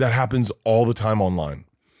 That happens all the time online.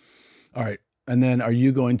 All right. And then are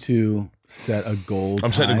you going to set a goal?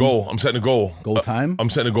 I'm setting a goal. Goal time? I'm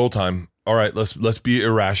setting a goal time. All right, let's be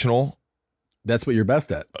irrational. That's what you're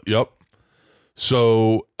best at. Yep.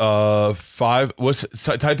 So, type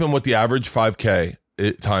in what the average 5K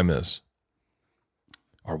time is.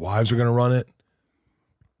 Our wives are going to run it.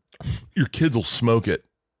 Your kids will smoke it.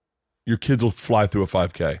 Your kids will fly through a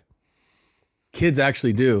 5K. Kids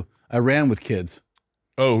actually do. I ran with kids.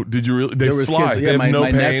 Oh, did you really? They fly. Kids. They have no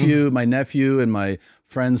pain. My nephew and my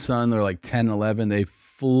friend's son, they're like 10, 11. They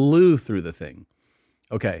flew through the thing.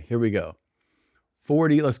 Okay, here we go.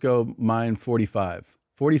 40, let's go mine 45.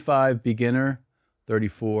 45 beginner,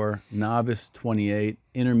 34, novice 28,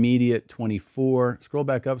 intermediate 24. Scroll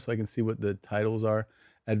back up so I can see what the titles are.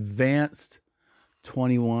 Advanced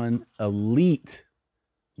 21, elite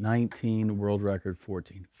 19, world record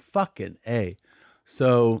 14. Fucking A.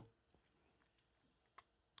 So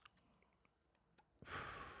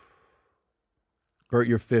Bert,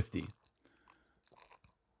 you're 50.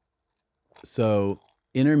 So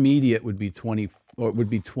intermediate would be 20, or would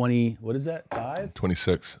be 20, what is that, 5?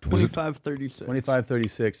 26. 25-36.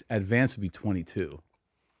 25-36. Advanced would be 22.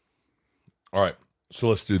 All right, so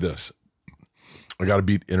let's do this. I got to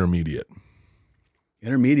beat intermediate.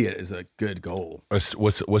 Intermediate is a good goal.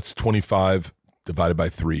 What's 25 divided by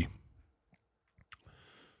 3?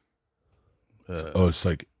 It's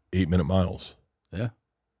like 8-minute miles. Yeah.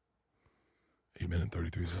 8 minute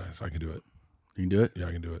 33 seconds. I can do it. You can do it? Yeah,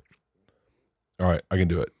 I can do it. All right, I can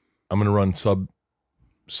do it. I'm gonna run sub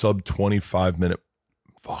 25 minute.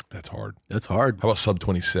 Fuck, that's hard. That's hard. How about sub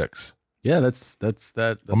 26? Yeah, that's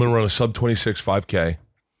that. I'm gonna run a sub 26 5K.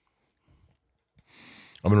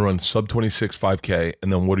 I'm gonna run sub 26 5K,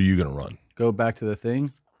 and then what are you gonna run? Go back to the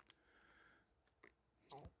thing.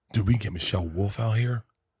 Dude, we can get Michelle Wolf out here.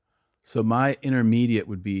 So my intermediate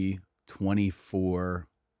would be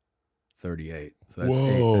 24:38. So that's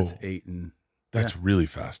Whoa. 8. That's 8 and. That's really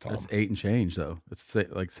fast, Tom. That's 8 and change though. It's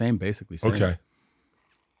like basically same. Okay.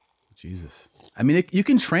 Jesus. I mean, you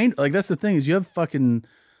can train. Like that's the thing is you have fucking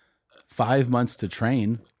 5 months to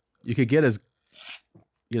train. You could get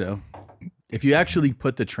if you actually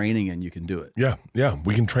put the training in, you can do it. Yeah.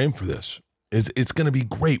 We can train for this. It's going to be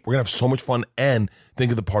great. We're going to have so much fun, and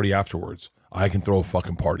think of the party afterwards. I can throw a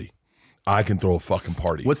fucking party.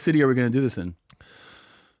 What city are we going to do this in?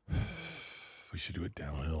 We should do it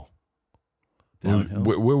downhill. Downhill?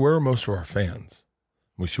 Where are most of our fans?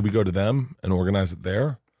 Should we go to them and organize it there?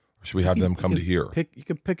 Or should we have them come to here? You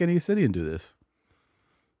could pick any city and do this.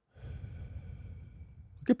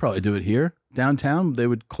 We could probably do it here. Downtown, they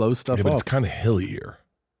would close stuff off. But it's kind of hilly here.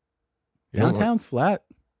 Downtown's flat.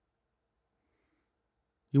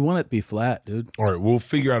 You want it to be flat, dude. All right, we'll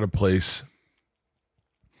figure out a place.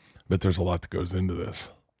 But there's a lot that goes into this.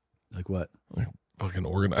 Like what? Like fucking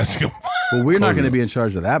organizing them. Well, we're not going to be in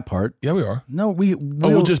charge of that part. Yeah, we are. No,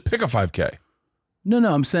 we'll just pick a 5K.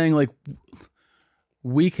 No, I'm saying like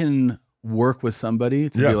we can work with somebody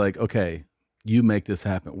to be like, okay, you make this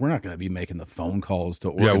happen. We're not going to be making the phone calls to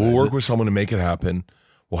organize. Yeah, we'll work with someone to make it happen.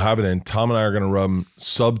 We'll have it in. Tom and I are going to run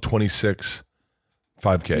sub 26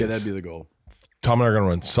 5Ks. Yeah, that'd be the goal. Tom and I are going to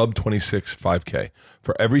run sub 26 5K.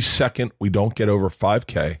 For every second we don't get over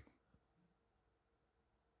 5K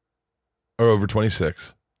or over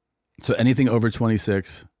 26. So anything over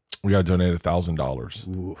 26, we got to donate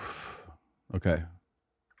 $1,000. Oof. Okay.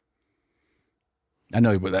 I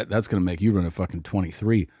know, but that's going to make you run a fucking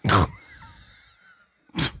 23.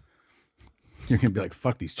 You're going to be like,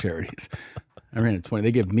 fuck these charities. I ran a 20.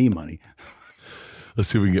 They give me money. Let's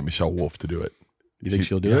see if we can get Michelle Wolf to do it. You think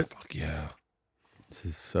she'll do it? Fuck yeah. This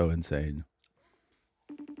is so insane.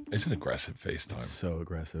 It's an aggressive FaceTime. It's so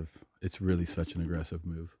aggressive. It's really such an aggressive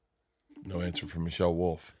move. No answer from Michelle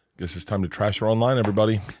Wolf. Guess it's time to trash her online,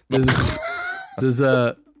 everybody. Does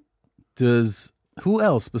who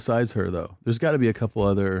else besides her though? There's got to be a couple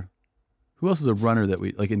other. Who else is a runner that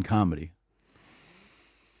we like in comedy?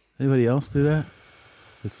 Anybody else do that?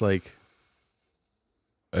 It's like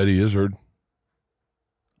Eddie Izzard,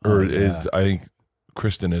 or is I think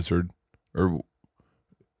Kristen Izzard, or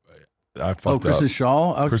I fucked up. Kristen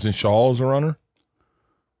Shaw. Kristen Shaw is a runner.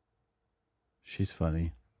 She's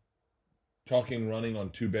funny. Talking running on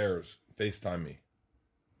 2 bears. FaceTime me.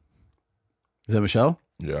 Is that Michelle?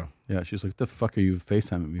 Yeah. Yeah, she's like, what the fuck are you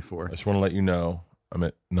FaceTiming me for? I just want to let you know I'm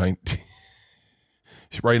at 19.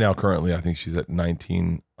 Right now, currently, I think she's at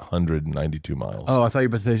 1,992 miles. Oh, I thought you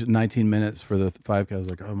were about to say 19 minutes for the 5K. I was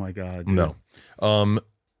like, oh my God. Dude. No.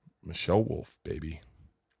 Michelle Wolf, baby.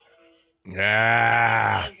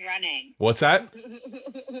 Yeah. I was running. What's that?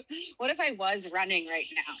 What if I was running right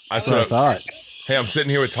now? That's what I thought. Hey, I'm sitting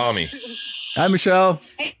here with Tommy. Hi, Michelle.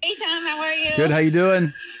 Hey, Tom, how are you? Good. How you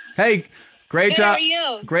doing? Hey, great job. How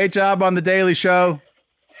are you? Great job on the Daily Show.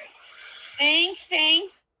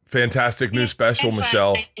 Thanks. Fantastic new special,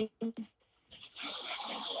 Michelle.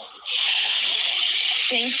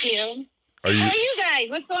 Thank you. How are you guys?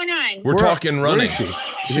 What's going on? We're talking running.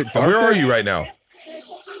 Where are you right now?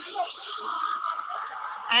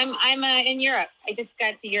 I'm in Europe. I just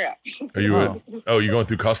got to Europe. Are you? You going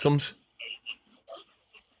through customs?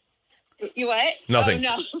 You what? Nothing.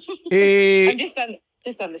 Oh, no. I'm just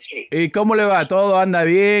on the street. ¿Y cómo le va? ¿Todo anda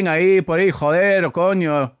bien ahí, por ahí? Joder,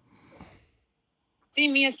 coño. Sí,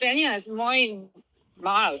 mi español es muy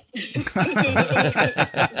mal.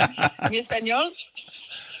 Mi español?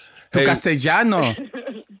 Tu castellano.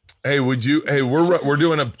 Hey, we're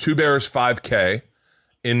doing a Two Bears 5K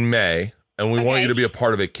in May, and we want you to be a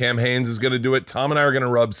part of it. Cam Hanes is going to do it. Tom and I are going to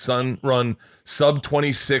run sub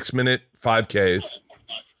 26-minute 5Ks.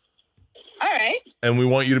 All right. And we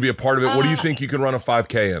want you to be a part of it. What do you think you can run a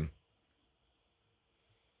 5K in?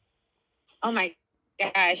 Oh my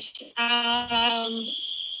gosh. I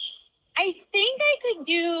think I could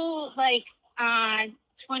do like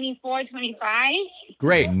 24, 25.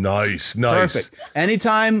 Great. Nice. Perfect.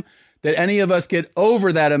 Anytime that any of us get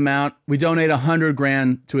over that amount, we donate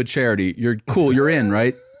 $100,000 to a charity. You're cool. You're in,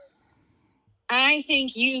 right? I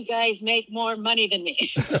think you guys make more money than me.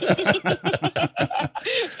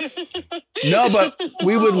 No, but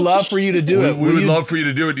we would love for you to do it. We would love for you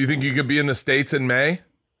to do it. Do you think you could be in the States in May?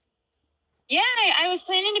 Yeah, I was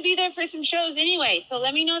planning to be there for some shows anyway. So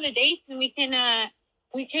let me know the dates and we can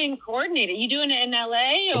coordinate it. You doing it in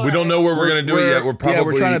LA? Or? We don't know where we're going to do it yet. We're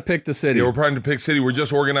trying to pick the city. Yeah, we're trying to pick city. We're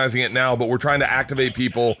just organizing it now, but we're trying to activate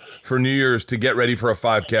people for New Year's to get ready for a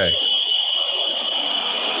 5K.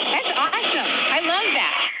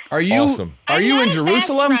 Are you awesome? Are you in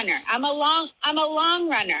Jerusalem? I'm a long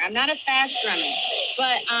runner. I'm not a fast runner,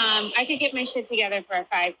 but I could get my shit together for a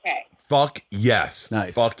 5K. Fuck yes.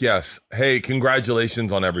 Nice. Fuck yes. Hey,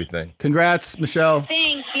 congratulations on everything. Congrats, Michelle.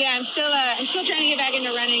 Thanks. Yeah, I'm still trying to get back into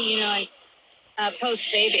running. You know, like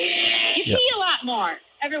post baby. You pee a lot more.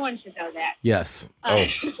 Everyone should know that. Yes. I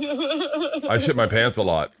shit my pants a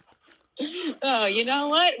lot. Oh, you know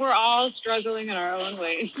what? We're all struggling in our own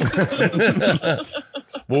ways.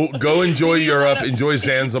 Well, go enjoy Europe, enjoy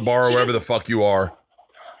Zanzibar, or wherever the fuck you are.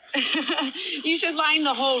 You should line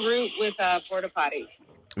the whole route with porta potties.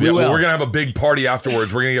 Yeah, we're gonna have a big party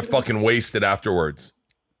afterwards. We're gonna get fucking wasted afterwards.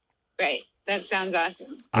 Great. That sounds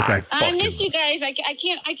awesome. Okay. I miss you guys. I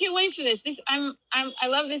can't wait for this. I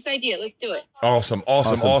love this idea. Let's do it. Awesome.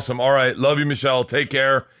 All right. Love you, Michelle. Take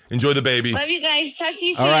care. Enjoy the baby. Love you guys. Talk to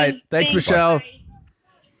you soon. All right. Thanks, Michelle. Bye.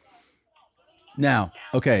 Now,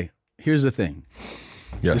 okay, here's the thing.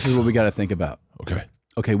 Yes. This is what we got to think about.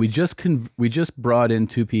 Okay, we just brought in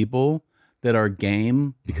two people that are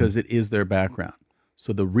game because it is their background.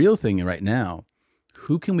 So the real thing right now,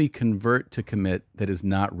 who can we convert to commit that is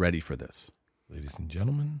not ready for this? Ladies and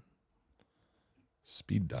gentlemen,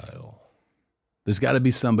 speed dial. There's got to be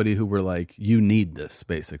somebody who we're like, you need this,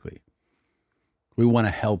 basically. We want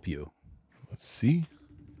to help you. Let's see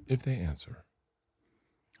if they answer.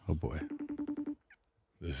 Oh, boy.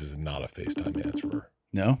 This is not a FaceTime answerer.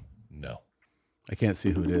 No? No. I can't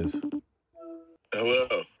see who it is.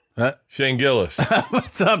 Hello. Shane Gillis.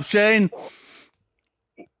 What's up, Shane?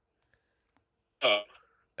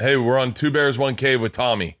 Hey, we're on Two Bears, One Cave with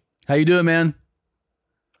Tommy. How you doing, man?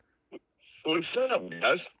 What's up,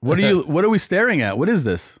 guys? What are we staring at? What is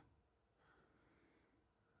this?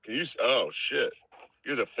 Oh, shit.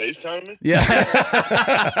 You guys are FaceTiming me? Yeah.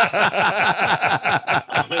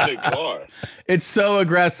 I'm in the car. It's so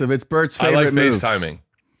aggressive. It's Bert's favorite move. I like FaceTiming.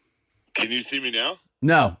 Can you see me now?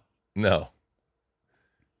 No.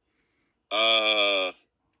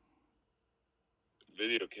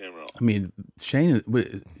 Video camera on. I mean, Shane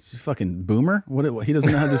is a fucking boomer. What? He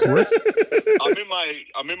doesn't know how this works.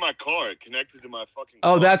 I'm in my car, connected to my fucking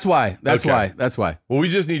car. Oh, that's why. That's okay. why. Well, we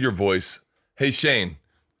just need your voice. Hey, Shane,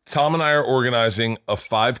 Tom and I are organizing a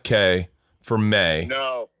 5K for May.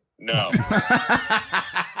 No.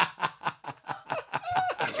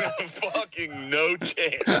 Fucking no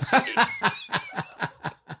chance.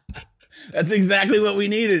 That's exactly what we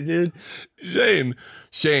needed, dude.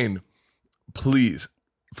 Shane, please,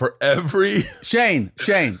 for every Shane,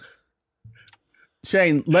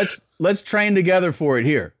 let's train together for it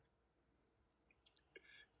here.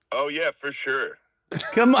 Oh yeah, for sure.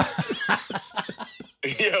 Come on.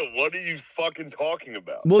 Yeah, what are you fucking talking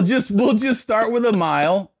about? We'll just start with a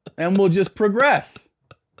mile and we'll just progress.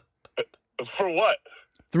 For what?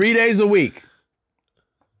 3 days a week.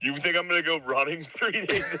 You think I'm gonna go running 3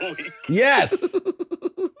 days a week? Yes.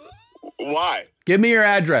 Why? Give me your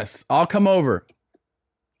address. I'll come over.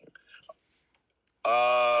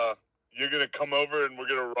 You're gonna come over and we're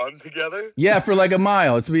gonna run together? Yeah, for like a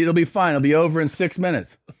mile. It'll be fine. It'll be over in 6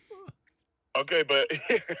 minutes. Okay, but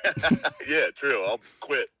yeah, true. I'll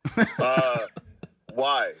quit.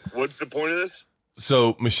 Why? What's the point of this?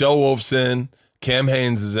 So Michelle Wolf's in, Cam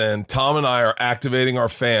Hanes is in. Tom and I are activating our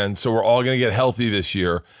fans, so we're all going to get healthy this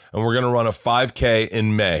year, and we're going to run a 5K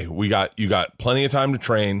in May. You got plenty of time to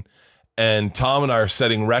train, and Tom and I are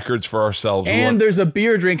setting records for ourselves. And there's a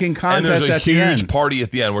beer drinking contest at the end. And there's a huge party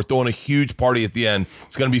at the end. We're throwing a huge party at the end.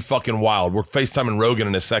 It's going to be fucking wild. We're FaceTiming Rogan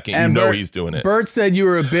in a second. And you know he's doing it. Bert said you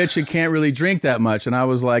were a bitch and can't really drink that much, and I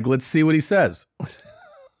was like, let's see what he says.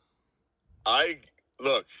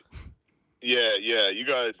 Look. Yeah, you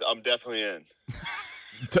guys, I'm definitely in.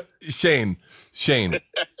 Shane,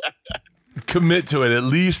 commit to it. At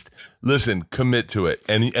least, listen, commit to it.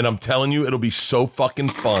 And I'm telling you, it'll be so fucking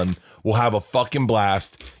fun. We'll have a fucking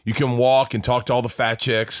blast. You can walk and talk to all the fat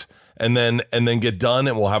chicks and then get done,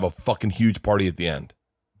 and we'll have a fucking huge party at the end.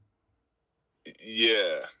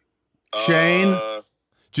 Yeah. Shane?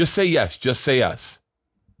 Just say yes. Just say yes.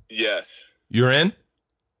 Yes. You're in?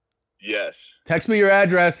 Yes. Text me your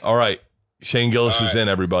address. All right. Shane Gillis is in,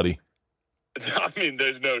 everybody. I mean,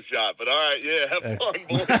 there's no shot, but all right, yeah, have fun,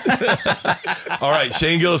 boys. All right,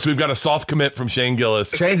 Shane Gillis, we've got a soft commit from Shane Gillis.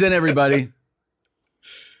 Shane's in, everybody.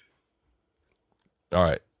 All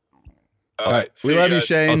right. All right. We love you,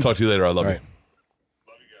 Shane. I'll talk to you later. I love you. Love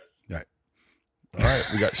you guys. All right,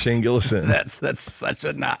 we got Shane Gillis in. That's such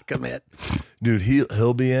a not commit. Dude,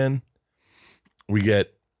 he'll be in.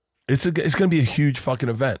 It's going to be a huge fucking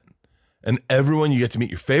event. And everyone, you get to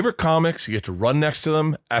meet your favorite comics. You get to run next to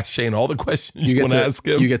them, ask Shane all the questions you want to ask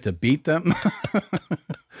him. You get to beat them.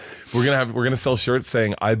 We're gonna sell shirts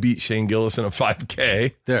saying "I beat Shane Gillis in a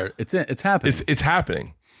 5K." There, it's happening. It's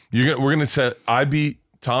happening. We're gonna say "I beat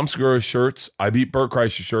Tom Segura" shirts. I beat Bert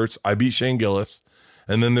Kreischer shirts. I beat Shane Gillis,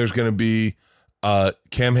 and then there's gonna be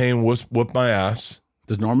Cam Hanes whoop my ass.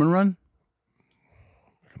 Does Norman run?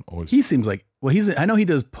 He seems like. Well, I know he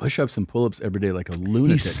does push-ups and pull-ups every day like a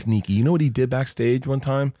lunatic. He's sneaky. You know what he did backstage one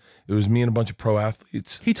time? It was me and a bunch of pro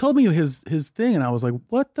athletes. He told me his thing, and I was like,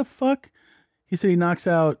 what the fuck? He said he knocks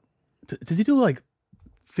out, does he do like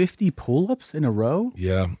 50 pull-ups in a row?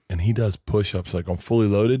 Yeah, and he does push-ups. Like on Fully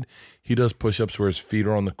Loaded, he does push-ups where his feet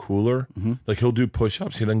are on the cooler. Mm-hmm. Like he'll do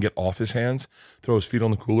push-ups. He doesn't get off his hands, throw his feet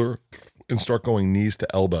on the cooler, and start going knees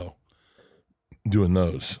to elbow, doing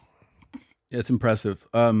those. Yeah, it's impressive.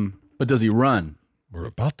 But does he run? We're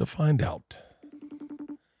about to find out.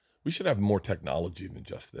 We should have more technology than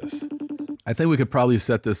just this. I think we could probably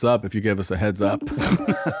set this up if you give us a heads up.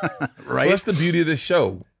 Right? Well, that's the beauty of this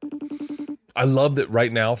show. I love that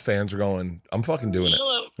right now fans are going, I'm fucking doing it.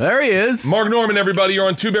 There he is. Mark Norman, everybody. You're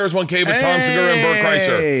on Two Bears, 1K with Tom Segura and Bert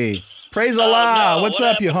Kreischer. Praise Allah. No, what's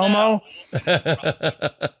up, you homo?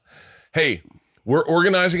 Hey, we're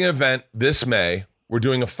organizing an event this May. We're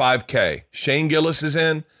doing a 5K. Shane Gillis is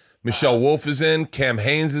in. Michelle Wolf is in, Cam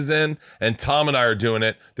Hanes is in, and Tom and I are doing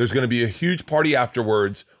it. There's going to be a huge party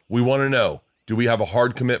afterwards. We want to know, do we have a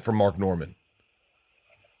hard commit for Mark Norman?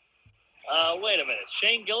 Wait a minute.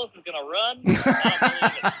 Shane Gillis is going to run?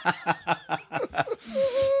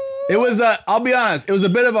 It was, I'll be honest, it was a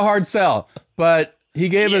bit of a hard sell, but he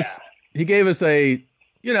gave us a,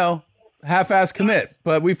 half-ass commit.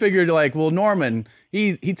 But we figured like, well, Norman,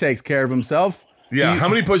 he takes care of himself. Yeah. How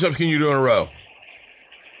many push-ups can you do in a row?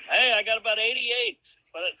 Hey, I got about 88.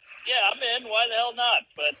 But yeah, I'm in. Why the hell not?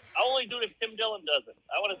 But I only do it if Tim Dillon does it.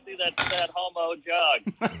 I want to see that homo jog.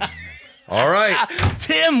 All right.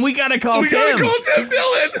 Tim, we got to call Tim. We got to call Tim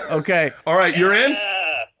Dillon. Okay. All right, you're in?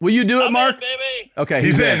 Will you do it, Mark? In, baby. Okay,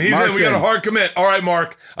 he's in. He's in. We got a hard commit. All right,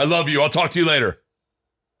 Mark. I love you. I'll talk to you later.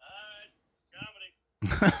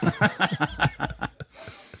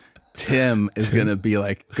 Tim is going to be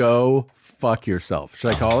like, go fuck yourself.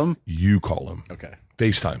 Should I call him? You call him. Okay.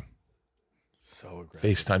 FaceTime. So aggressive.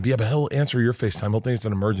 FaceTime. Yeah, but he'll answer your FaceTime. He'll think it's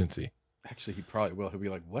an emergency. Actually, he probably will. He'll be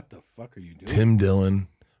like, what the fuck are you doing? Tim Dillon,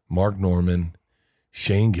 Mark Norman,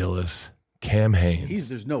 Shane Gillis, Cam Hanes.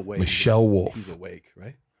 There's no way. Michelle Wolf. He's awake,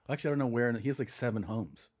 right? Actually, I don't know where. He has like 7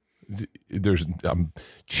 homes. There's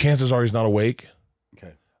chances are he's not awake.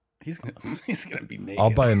 Okay. He's gonna be naked. I'll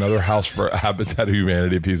buy another house for Habitat of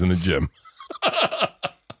Humanity if he's in the gym.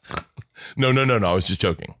 No. I was just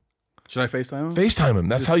joking. Should I FaceTime him? FaceTime him.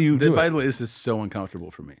 That's how you do it. By the way, this is so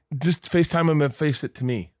uncomfortable for me. Just FaceTime him and face it to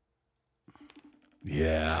me.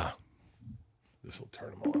 Yeah. This will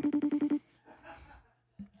turn him on.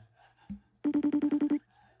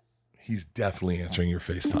 He's definitely answering your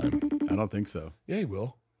FaceTime. I don't think so. Yeah, he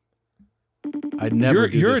will. I'd never.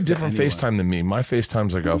 You're a different FaceTime than me. My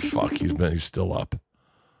FaceTime's like, oh fuck, he's still up.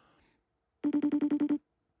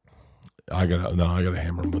 I gotta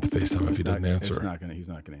hammer him with the FaceTime if he doesn't answer. He's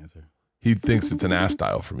not gonna answer. He thinks it's an ass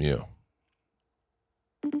dial from you.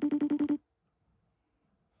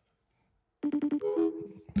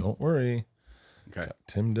 Don't worry. Okay. Got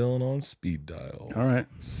Tim Dillon on speed dial. All right.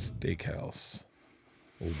 Steakhouse.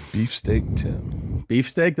 Old beefsteak Tim.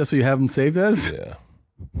 Beefsteak? That's what you have him saved as? Yeah.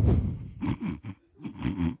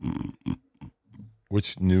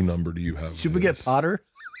 Which new number do you have? Should we get Potter?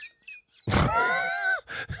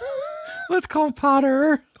 Let's call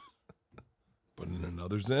Potter. Putting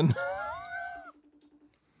another Zin?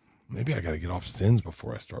 Maybe I got to get off Zins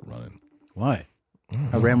before I start running. Why?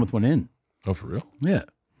 I ran with one in. Oh, for real? Yeah.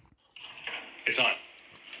 It's on.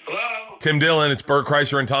 Hello? Tim Dillon, it's Bert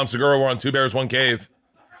Kreischer and Tom Segura. We're on Two Bears, One Cave.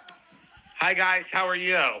 Hi, guys. How are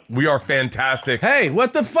you? We are fantastic. Hey,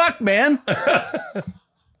 what the fuck, man?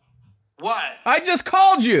 What? I just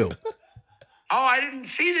called you. Oh, I didn't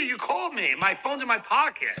see that you called me. My phone's in my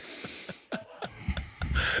pocket.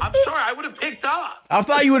 I'm sorry. I would have picked up. I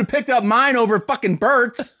thought you would have picked up mine over fucking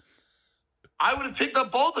Bert's. I would have picked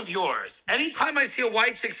up both of yours. Anytime I see a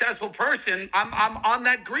white, successful person, I'm on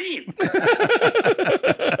that green.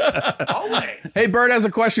 Always. Hey, Bert has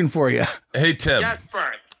a question for you. Hey, Tim. Yes,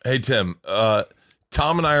 Bert. Hey, Tim.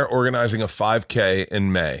 Tom and I are organizing a 5K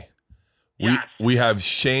in May. Yes. We have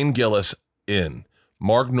Shane Gillis in,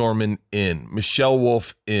 Mark Norman in, Michelle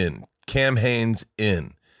Wolf in, Cam Haynes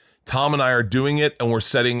in. Tom and I are doing it, and we're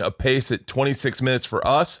setting a pace at 26 minutes for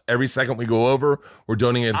us. Every second we go over, we're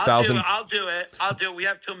donating 1,000. I'll do it. We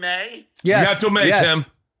have till May? Yes. You have till May, Tim.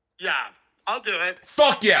 Yeah, I'll do it.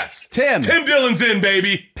 Fuck yes. Tim Dillon's in,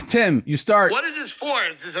 baby. Tim, you start. What is this for?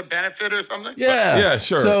 Is this a benefit or something? Yeah. Yeah,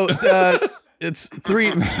 sure. So it's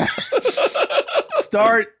three.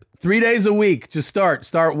 Start 3 days a week. Just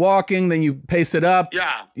start walking, then you pace it up.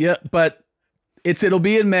 Yeah. Yeah, but it'll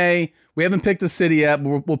be in May. We haven't picked a city yet.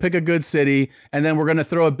 We'll pick a good city, and then we're going to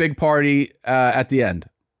throw a big party at the end.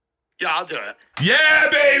 Yeah, I'll do it. Yeah,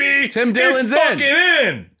 baby. Tim Dillon's it's fucking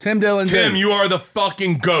in. Tim Dillon's in. Tim, you are the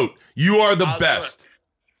fucking GOAT. You are the I'll best. do it.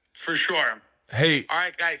 For sure. Hey. All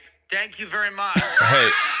right, guys. Thank you very much. Hey.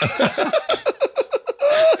 Thank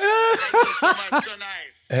you so much. So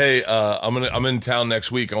nice. Hey, I'm in town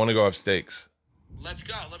next week. I want to go have steaks. Let's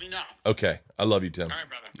go. Let me know. Okay. I love you, Tim. All right,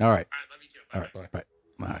 brother. All right. All right, love you too. All right. Bye.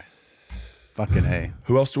 All right. Fucking A.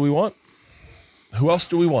 Who else do we want? Who else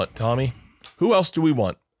do we want, Tommy? Who else do we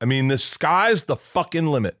want? I mean, the sky's the fucking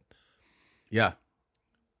limit. Yeah,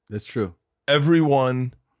 that's true.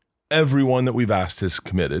 Everyone that we've asked has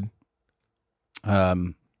committed.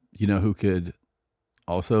 You know who could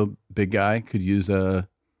also, big guy, could use a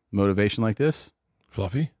motivation like this?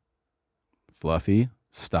 Fluffy?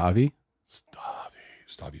 Stavy.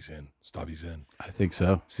 Stavy's in. I think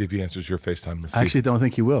so. See if he answers your FaceTime. I actually don't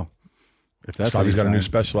think he will. If that's Stavy's got a new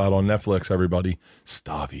special out on Netflix, everybody.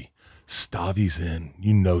 Stavy's in.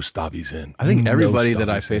 You know Stavy's in. I think everybody that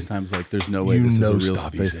I FaceTime is like, there's no way this is a real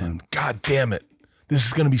FaceTime. God damn it. This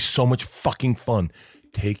is going to be so much fucking fun.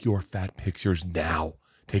 Take your fat pictures now.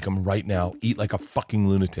 Take them right now. Eat like a fucking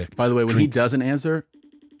lunatic. By the way, when he doesn't answer,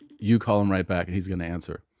 you call him right back and he's going to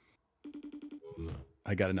answer. No.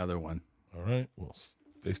 I got another one. All right. Well,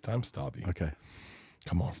 FaceTime Stabby. Okay.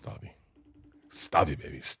 Come on, Stabby. Stabby,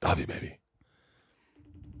 baby. Stabby, baby.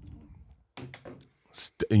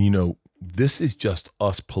 You know, this is just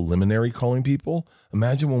us preliminary calling people.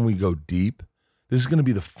 Imagine when we go deep. This is going to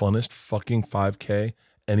be the funnest fucking 5K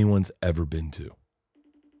anyone's ever been to.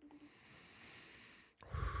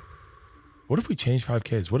 What if we change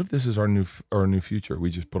 5Ks? What if this is our new future? We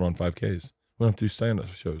just put on 5Ks. We don't have to do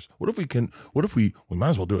stand-up shows. What if we might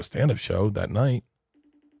as well do a stand-up show that night.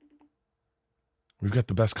 We've got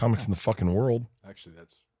the best comics in the fucking world. Actually,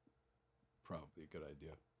 that's probably a good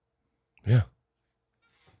idea. Yeah.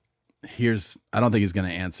 I don't think he's going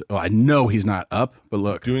to answer. Oh, I know he's not up, but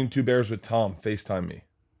look. Doing Two Bears with Tom. FaceTime me.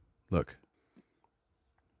 Look.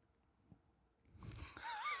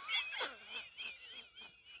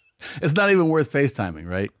 It's not even worth FaceTiming,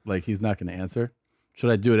 right? Like, he's not going to answer. Should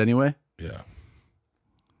I do it anyway? Yeah.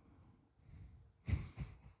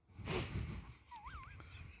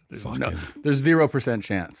 There's 0%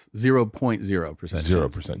 chance. 0.0% chance.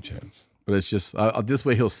 0% chance. But it's just, this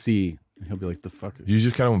way he'll see, and he'll be like, the fuck? You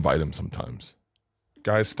just kind of invite him sometimes.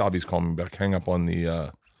 Guys, Stabby's calling me back. Hang up on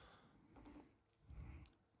the...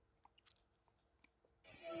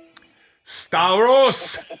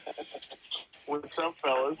 Stavros! What's up,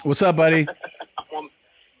 fellas? What's up, buddy?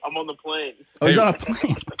 I'm on the plane. Oh, he's on a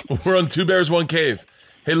plane. We're on Two Bears, One Cave.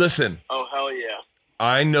 Hey, listen. Oh, hell yeah.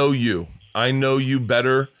 I know you. I know you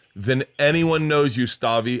better than anyone knows you,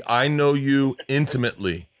 Stavy. I know you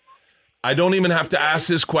intimately. I don't even have to ask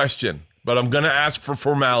this question. but I'm going to ask for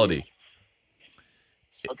formality.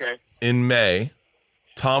 Okay. In May,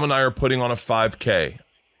 Tom and I are putting on a 5K.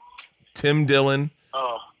 Tim Dillon,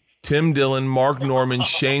 Mark Norman,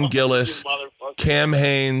 Shane Gillis, Cam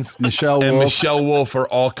Haynes, Michelle Wolf are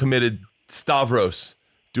all committed. Stavros,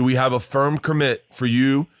 do we have a firm commit for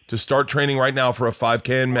you to start training right now for a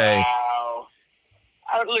 5K in May? Wow.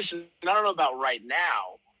 Listen, I don't know about right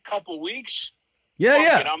now. Couple weeks.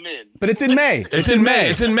 Yeah. I'm in. But it's in May. It's in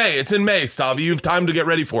May, Stavi. You have time to get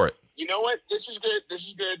ready for it. You know what? This is good. This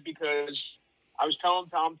is good because I was telling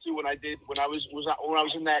Tom too when I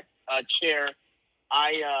was in that chair.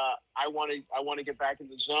 I want to get back in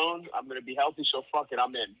the zone. I'm going to be healthy, so fuck it,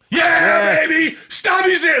 I'm in. Yeah, baby!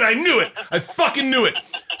 Stabby's in! I knew it! I fucking knew it!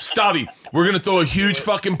 Stabby, we're going to throw a huge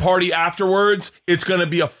fucking party afterwards. It's going to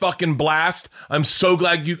be a fucking blast. I'm so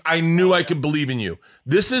glad I knew I could believe in you.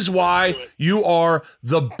 This is why you are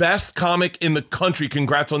the best comic in the country.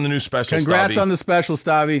 Congrats on the new special, Congrats Stabby. on the special,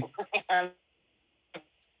 Stabby.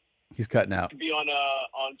 He's cutting out. Be on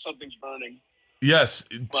Something's Burning. Yes.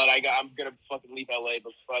 But I'm going to fucking leave LA by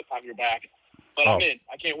the time you're back. But I'm in.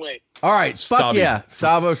 I can't wait. All right. Fuck yeah.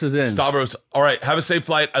 Stavros is in. Stavros. All right. Have a safe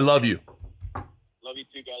flight. I love you. Love you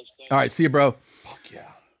too, guys. Thanks. All right. See you, bro. Fuck yeah.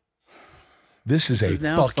 This is a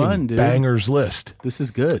fucking fun, bangers list. This is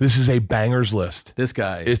good. This is a bangers list. This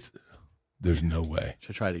guy. There's no way.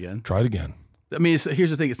 Should I try it again? Try it again. I mean, here's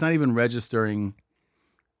the thing. It's not even registering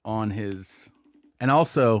on his. And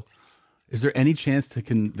also, is there any chance to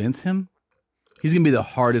convince him? He's going to be the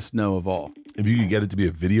hardest no of all. If you could get it to be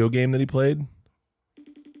a video game that he played.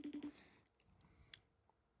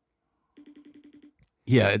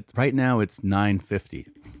 Yeah, right now it's 9:50.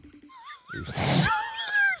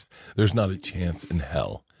 There's not a chance in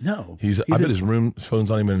hell. No. I bet his phone's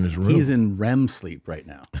not even in his room. He's in REM sleep right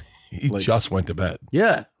now. He just went to bed.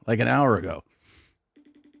 Yeah, like an hour ago.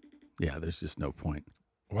 Yeah, there's just no point.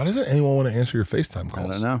 Why doesn't anyone want to answer your FaceTime calls?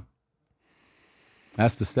 I don't know.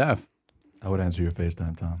 Ask the staff. I would answer your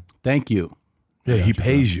FaceTime, Tom. Thank you. Yeah, he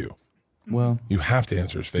pays you. Well, you have to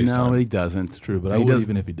answer his FaceTime. No, he doesn't. It's true, but I would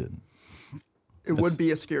even if he didn't. It would be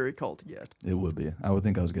a scary call to get. It would be. I would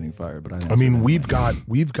think I was getting fired, but I mean, we've got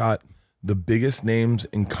the biggest names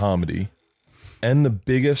in comedy and the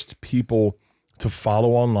biggest people to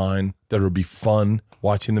follow online that would be fun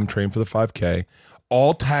watching them train for the 5K.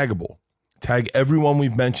 All taggable. Tag everyone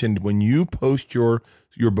we've mentioned when you post your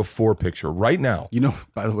before picture right now. You know,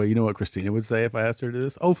 by the way, you know what Christina would say if I asked her to do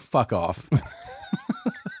this? Oh, fuck off.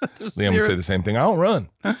 Liam would say the same thing. I don't run.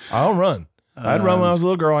 I'd run when I was a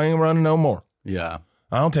little girl. I ain't running no more. Yeah.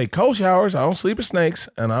 I don't take cold showers. I don't sleep with snakes,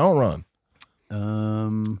 and I don't run.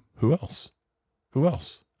 Who else?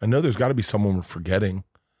 I know there's got to be someone we're forgetting.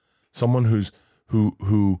 Someone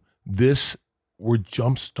who we're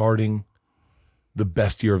jump starting the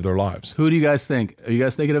best year of their lives. Who do you guys think? Are you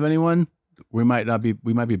guys thinking of anyone? We might be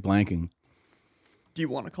blanking. Do you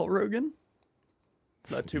want to call Rogan?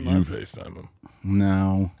 Not too much. You FaceTime him.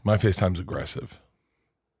 No. My FaceTime's aggressive.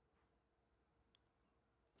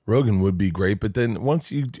 Rogan would be great, but then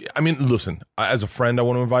listen, as a friend, I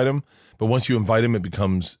want to invite him, but once you invite him, it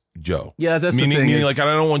becomes Joe. Yeah, that's the thing. Meaning, like, I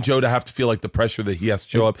don't want Joe to have to feel like the pressure that he has to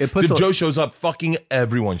show up. If Joe shows up, fucking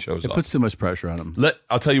everyone shows up. It puts too much pressure on him.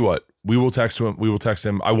 I'll tell you what, we will text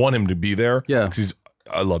him. I want him to be there. Yeah. Because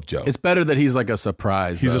I love Joe. It's better that he's like a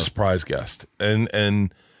surprise. He's a surprise guest.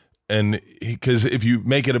 And because if we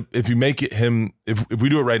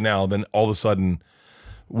do it right now, then all of a sudden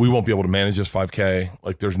we won't be able to manage this 5K.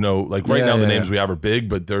 Like there's no, like right now the names we have are big,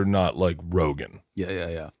 but they're not like Rogan.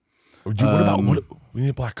 Yeah. What about we need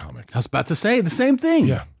a black comic? I was about to say the same thing.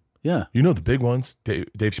 Yeah. You know the big ones. Dave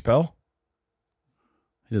Chappelle?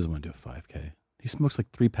 He doesn't want to do a 5K. He smokes like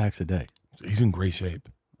 3 packs a day. He's in great shape.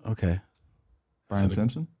 Okay. Brian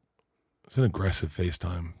Simpson? It's an aggressive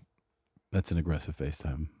FaceTime. That's an aggressive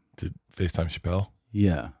FaceTime. To FaceTime Chappelle?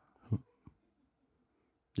 Yeah.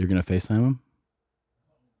 You're going to FaceTime him?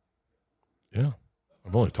 Yeah.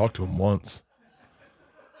 I've only talked to him once.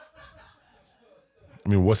 I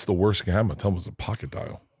mean, what's the worst that can happen? I tell him it's a pocket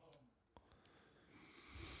dial.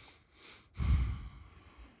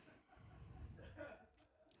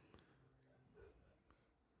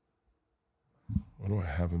 What do I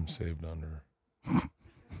have him saved under?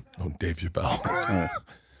 Oh, Dave Chappelle.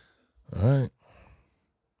 All right.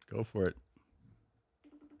 Go for it.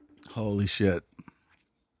 Holy shit.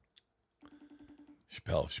 If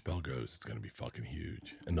Chappelle goes, it's going to be fucking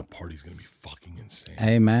huge. And the party's going to be fucking insane.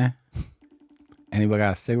 Hey, man. Anybody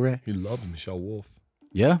got a cigarette? He loved Michelle Wolf.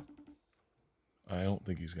 Yeah? I don't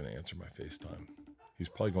think he's going to answer my FaceTime. He's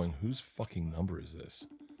probably going, whose fucking number is this?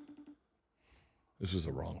 This was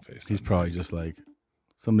a wrong FaceTime. He's probably just like,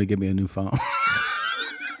 Somebody give me a new phone.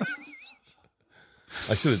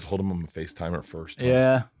 I should have told him I'm a FaceTimer first.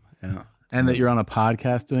 Yeah. And that you're on a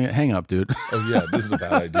podcast doing it. Hang up, dude. Oh, yeah. This is a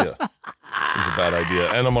bad idea.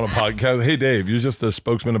 And I'm on a podcast. Hey, Dave, you're just the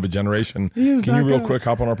spokesman of a generation. Can you real quick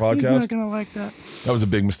hop on our podcast? He's not going to like that. That was a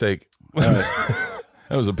big mistake. That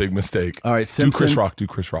was a big mistake. All right, Simpson. Do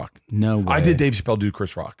Chris Rock. No way. I did Dave Chappelle do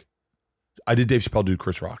Chris Rock. I did Dave Chappelle do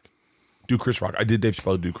Chris Rock. Do Chris Rock. I did Dave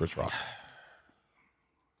Chappelle do Chris Rock.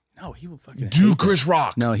 No, he would fucking do hate Chris that.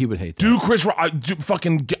 Rock. No, he would hate that. Do Chris Rock. I'll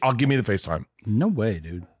give me the FaceTime. No way,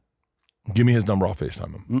 dude. Give me his number. I'll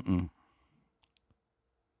FaceTime him. Mm-mm.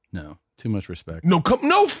 No, too much respect. No,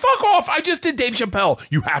 fuck off. I just did Dave Chappelle.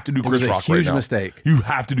 You have to do Chris Rock right now. Huge mistake. You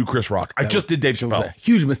have to do Chris Rock. I just did Dave Chappelle. It was a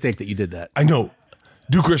huge mistake that you did that. I know.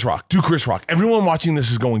 Do Chris Rock. Do Chris Rock. Everyone watching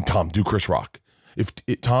this is going, Tom, do Chris Rock.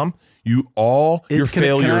 Tom, your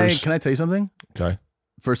failures. Can I tell you something? Okay.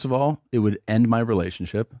 First of all, it would end my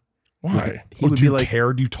relationship. Why? He would do be you like,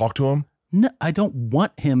 care? Do you talk to him? No, I don't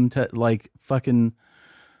want him to fucking.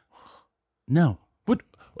 No. What?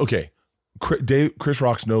 Okay. Chris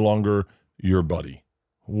Rock's no longer your buddy.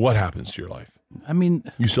 What happens to your life? I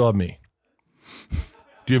mean, you still have me.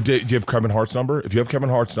 Do you have Kevin Hart's number? If you have Kevin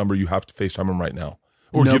Hart's number, you have to FaceTime him right now.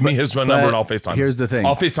 Or give me his number and I'll FaceTime him. Here's the thing.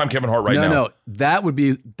 I'll FaceTime Kevin Hart right now. No,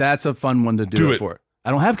 that's a fun one to do it for. I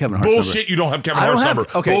don't have Kevin Hart's number. Bullshit, you don't have Kevin Hart's number.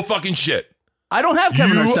 Okay. Bull fucking shit. I don't have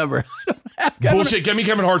Kevin Hart's number. I don't have Kevin Bullshit, get me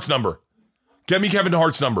Kevin Hart's number. Get me Kevin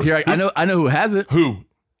Hart's number. Here, I know who has it. Who?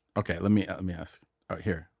 Okay, let me ask. All right,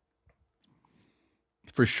 here.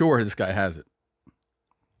 For sure, this guy has it.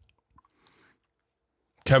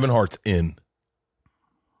 Kevin Hart's in.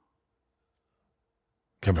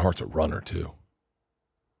 Kevin Hart's a runner, too.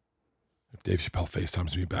 If Dave Chappelle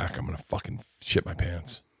FaceTimes me back, I'm going to fucking shit my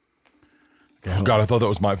pants. Okay, oh, God, I thought that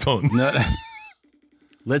was my phone. No,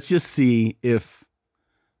 let's just see if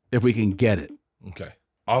we can get it. Okay.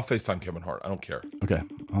 I'll FaceTime Kevin Hart. I don't care. Okay.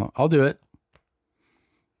 I'll do it.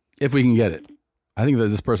 If we can get it. I think that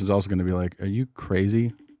this person's also going to be like, are you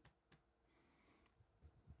crazy?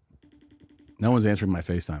 No one's answering my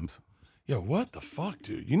FaceTimes. Yeah, what the fuck,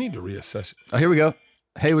 dude? You need to reassess. Oh, here we go.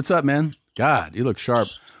 Hey, what's up, man? God, you look sharp.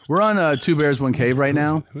 We're on Two Bears, One Cave right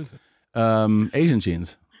now. Who is it? Asian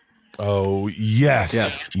Jeans. Oh,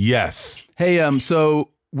 yes. Yes. Hey, so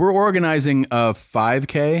we're organizing a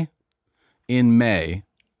 5K in May.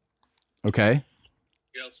 Okay?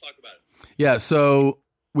 Yeah, let's talk about it. Yeah, so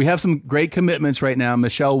we have some great commitments right now.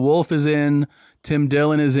 Michelle Wolf is in. Tim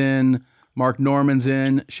Dillon is in. Mark Norman's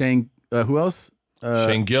in. Shane, who else?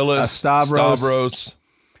 Shane Gillis. Stavros.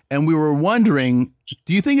 And we were wondering,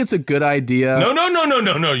 do you think it's a good idea?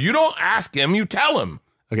 No. You don't ask him. You tell him.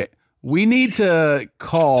 Okay. We need to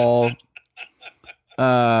call,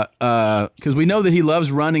 because we know that he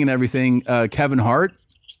loves running and everything, Kevin Hart.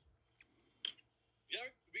 Yeah,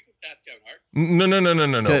 we can ask Kevin Hart.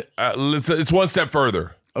 No. It's one step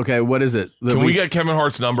further. Okay, what is it? Can we get Kevin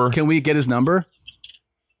Hart's number? Can we get his number?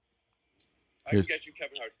 I can get you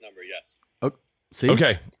Kevin Hart's number, yes. Oh, see?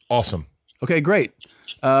 Okay, awesome. Okay, great.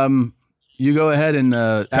 You go ahead and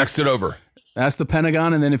text it over. Ask the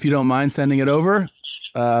Pentagon, and then if you don't mind sending it over,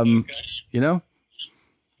 we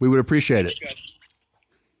would appreciate it. Okay.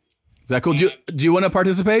 Is that cool? Do you want to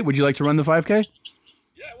participate? Would you like to run the 5K?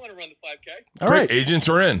 Yeah, I want to run the 5K. All right. Agents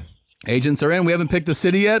are in. Agents are in. We haven't picked the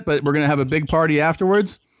city yet, but we're going to have a big party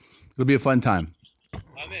afterwards. It'll be a fun time.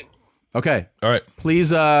 I'm in. Okay. All right. Please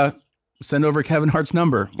send over Kevin Hart's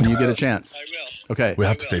number when you get a chance. I will. Okay. We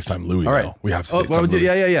have to FaceTime Louis. All right. Now. We have to FaceTime Louis.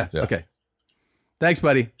 Yeah. Okay. Thanks,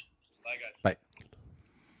 buddy. Bye, guys. Bye.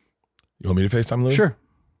 You want me to FaceTime Louis? Sure.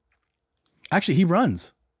 Actually, he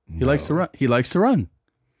runs. He likes to run. He likes to run.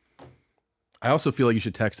 I also feel like you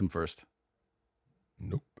should text him first.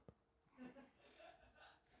 Nope.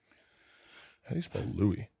 How do you spell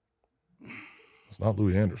Louis? It's not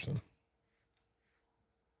Louis Anderson.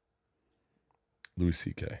 Louis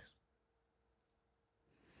C.K.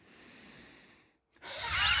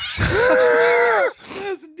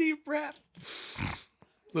 That's a deep breath.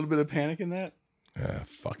 A little bit of panic in that. Yeah,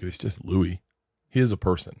 fuck it. It's just Louis. He is a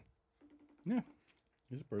person. Yeah,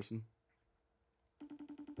 he's a person.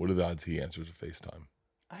 What are the odds he answers a FaceTime?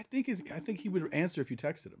 I think he would answer if you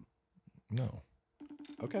texted him. No.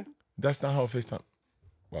 Okay. That's not how a FaceTime.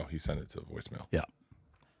 Well, he sent it to voicemail. Yeah.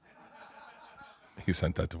 He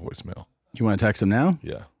sent that to voicemail. You want to text him now?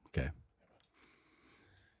 Yeah. Okay.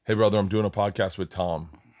 Hey, brother, I'm doing a podcast with Tom.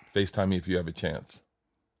 FaceTime me if you have a chance.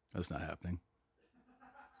 That's not happening.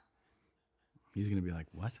 He's going to be like,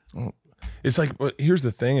 what? Oh. It's like, here's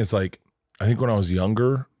the thing. It's like, I think when I was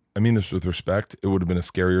younger, I mean this with respect, it would have been a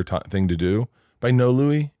scarier thing to do. But I know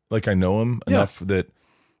Louis, like I know him enough that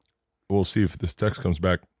we'll see if this text comes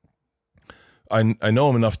back. I know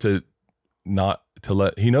him enough to not to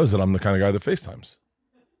let. He knows that I'm the kind of guy that FaceTimes.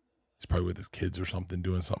 He's probably with his kids or something,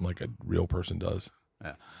 doing something like a real person does.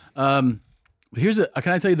 Yeah.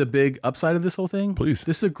 Can I tell you the big upside of this whole thing? Please.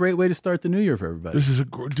 This is a great way to start the new year for everybody. This is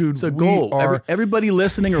dude. It's a goal. Everybody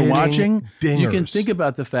listening or watching, dingers. You can think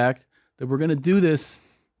about the fact that we're going to do this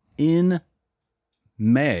in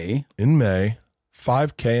May.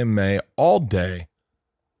 5K in May, all day.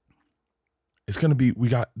 It's going to be,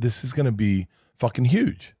 this is going to be fucking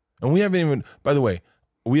huge. And we haven't even, by the way,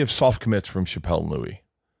 we have soft commits from Chappelle and Louis.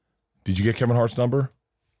 Did you get Kevin Hart's number?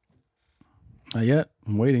 Not yet.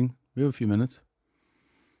 I'm waiting. We have a few minutes.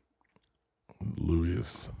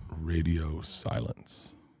 Louis' radio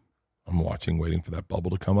silence. I'm waiting for that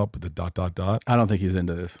bubble to come up with the ... I don't think he's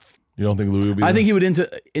into this. You don't think Louis will be I think he would into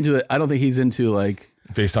it. I don't think he's into like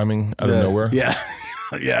FaceTiming out of nowhere. Yeah.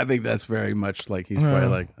 Yeah, I think that's very much like he's probably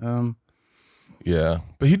like, Yeah.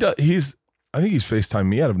 But I think he's FaceTimed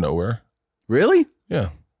me out of nowhere. Really? Yeah.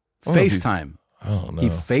 FaceTime. I don't know. He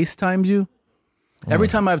FaceTimed you? Every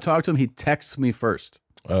time I've talked to him, he texts me first.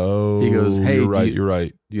 Oh, he goes, "Hey, you're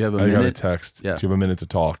right. Do you have a minute?" I got a text. Yeah. Do you have a minute to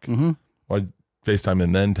talk? Mm-hmm. I FaceTime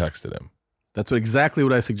and then texted him. That's exactly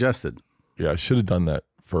what I suggested. Yeah, I should have done that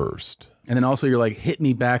first. And then also you're like, hit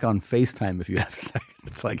me back on FaceTime if you have a second.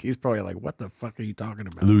 It's like, he's probably like, what the fuck are you talking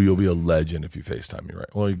about? Louis, you'll be a legend if you FaceTime me,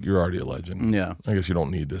 right? Well, you're already a legend. Yeah. I guess you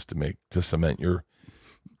don't need this to cement your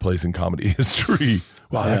place in comedy history.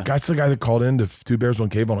 Wow, that's the guy that called in to Two Bears, One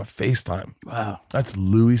Cave on a FaceTime. Wow. That's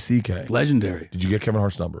Louis C.K. Legendary. Did you get Kevin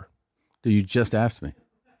Hart's number? Dude, you just asked me.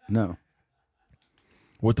 No.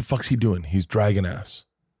 What the fuck's he doing? He's dragging ass.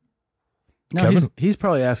 No, Kevin? He's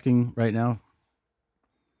probably asking right now.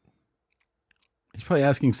 He's probably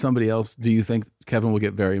asking somebody else, do you think Kevin will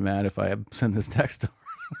get very mad if I send this text over?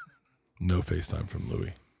 No FaceTime from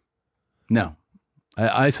Louis. No.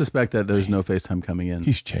 I suspect that there's no FaceTime coming in.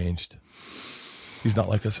 He's changed. He's not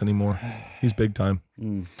like us anymore. He's big time.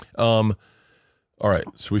 All right.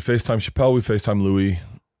 So we FaceTime Chappelle. We FaceTime Louis.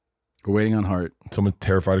 We're waiting on Hart. Someone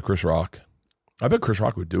terrified of Chris Rock. I bet Chris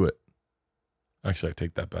Rock would do it. Actually, I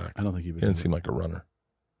take that back. I don't think he would. He didn't seem like a runner.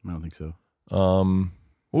 I don't think so. Well,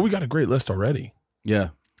 we got a great list already. Yeah.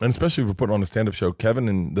 And especially if we're putting on a stand-up show, Kevin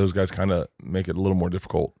and those guys kind of make it a little more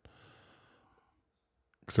difficult.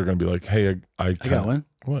 Because they're going to be like, hey, I got one.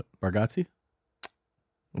 What? Bargatze?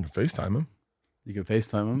 I can FaceTime him. You can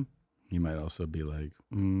FaceTime him. He might also be like,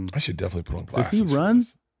 I should definitely put on glasses. Does he run?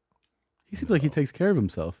 He seems like he takes care of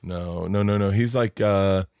himself. No. He's like,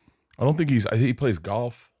 I don't think I think he plays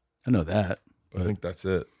golf. I know that. I think that's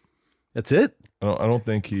it. That's it? I don't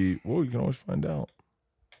think he, well, you can always find out.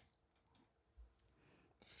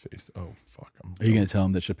 Oh, fuck. Are you going to tell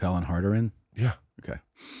him that Chappelle and Hart are in? Yeah. Okay.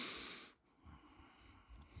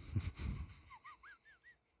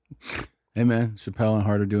 Hey, man, Chappelle and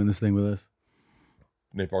Hart are doing this thing with us.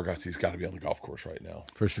 Nate Bargatze's got to be on the golf course right now.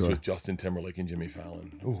 For sure. He's with Justin Timberlake and Jimmy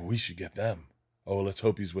Fallon. Oh, we should get them. Oh, let's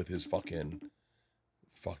hope he's with his fucking.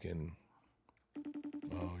 Oh,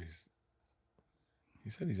 he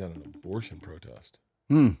said he's at an abortion protest.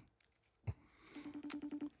 God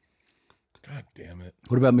damn it.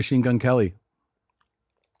 What about Machine Gun Kelly?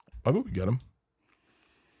 I bet we get him.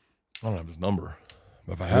 I don't have his number.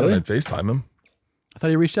 If I had it, I'd FaceTime him. I thought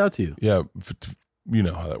he reached out to you. Yeah. You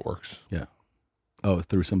know how that works. Yeah. Oh, it's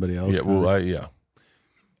through somebody else? Yeah, well, yeah.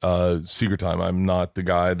 Secret time. I'm not the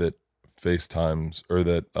guy that FaceTimes or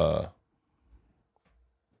that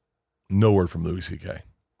no word from Louis C.K.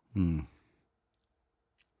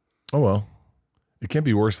 Oh, well. It can't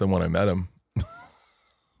be worse than when I met him.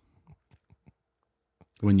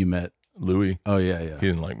 When you met Louis. Oh, yeah. He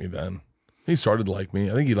didn't like me then. He started to like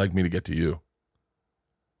me. I think he liked me to get to you.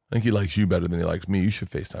 I think he likes you better than he likes me. You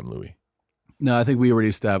should FaceTime Louis. No, I think we already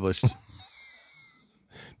established.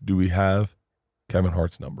 Do we have Kevin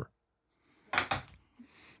Hart's number?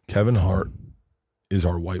 Kevin Hart is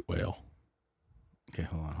our white whale. Okay,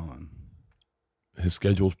 hold on. His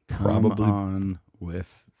schedule's probably... Come on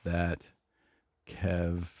with that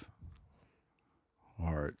Kev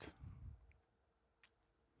Hart.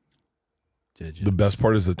 Digits. The best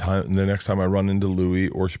part is the next time I run into Louis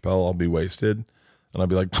or Chappelle, I'll be wasted. And I'll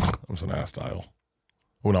be like, I'm some ass style.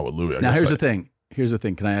 Well, not with Louis. Now, here's the thing.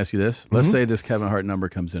 Can I ask you this? Let's say this Kevin Hart number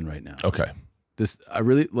comes in right now. Okay.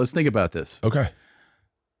 Let's think about this. Okay.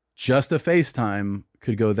 Just a FaceTime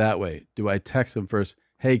could go that way. Do I text him first?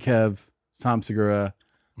 Hey, Kev, it's Tom Segura.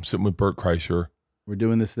 I'm sitting with Bert Kreischer. We're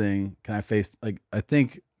doing this thing. Can I I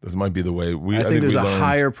think This might be the way I think there's a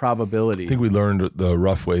higher probability. I think we learned the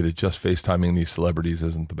rough way that just FaceTiming these celebrities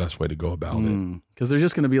isn't the best way to go about it. Because they're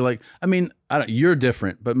just going to be like, I mean, you're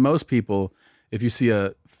different, but most people, if you see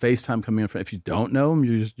a FaceTime coming in, if you don't know them,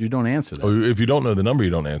 you don't answer that. Oh, if you don't know the number, you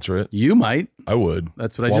don't answer it. You might. I would.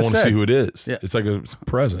 That's what I just said. I want to see who it is. Yeah. It's like a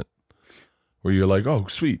present where you're like, oh,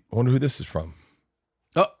 sweet. I wonder who this is from.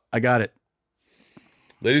 Oh, I got it.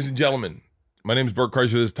 Ladies and gentlemen, my name is Bert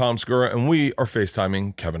Kreischer. This is Tom Segura, and we are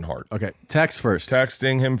FaceTiming Kevin Hart. Okay. Text first.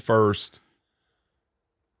 Texting him first.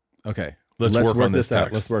 Okay. Let's work on this text.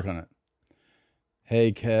 Out. Let's work on it.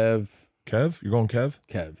 Hey, Kev. Kev? You're going Kev?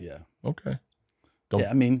 Kev, yeah. Okay. Yeah,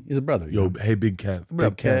 I mean, he's a brother. Yo, hey, Big Kev. What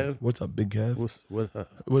up, Kev? What's up, Big Kev?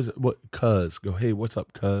 What? Cuz? Go, hey, what's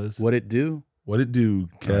up, cuz? What it do? What it do,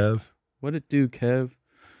 Kev? What it do, Kev?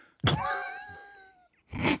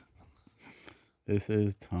 This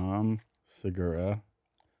is Tom Segura.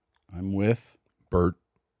 I'm with Bert.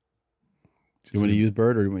 You want to use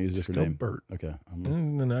Bert or do you want to use a different name? Bert. Okay.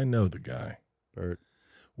 And I know the guy. Bert.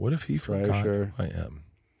 What if he forgot who I am?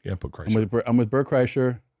 Yeah, put Kreischer. I'm with Bert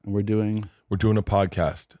Kreischer, and we're doing a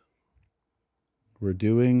podcast. We're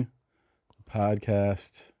doing a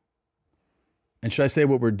podcast. And should I say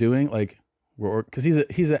what we're doing? Like because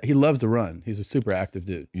he loves to run. He's a super active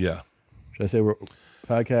dude. Yeah. Should I say we're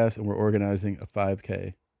podcast and we're organizing a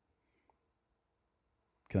 5K?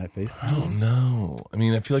 Can I FaceTime? I don't know. I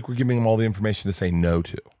mean, I feel like we're giving him all the information to say no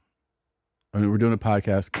to. I mean, we're doing a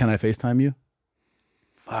podcast. Can I FaceTime you?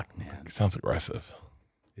 Fuck, man. It sounds aggressive.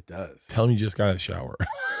 It does. Tell him you just got out of the shower.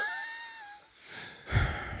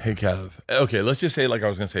 Hey, Kev. Okay, let's just say it like I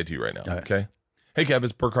was going to say it to you right now. Okay. Hey, Kev,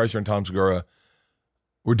 it's Bert Kreischer and Tom Segura.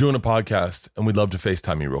 We're doing a podcast, and we'd love to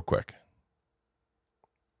FaceTime you real quick.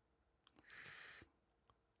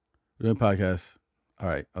 We're doing a podcast. All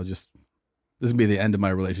right. This will be the end of my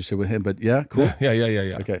relationship with him, but yeah, cool. Yeah.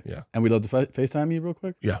 Okay. Yeah. And we'd love to FaceTime you real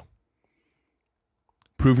quick? Yeah.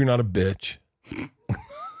 Prove you're not a bitch.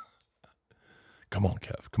 Come on,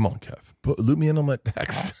 Kev. Loop me in on that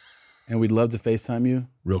text. And we'd love to FaceTime you?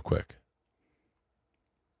 Real quick.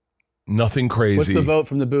 Nothing crazy. What's the vote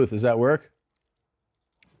from the booth? Does that work?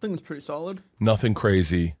 I think it's pretty solid. Nothing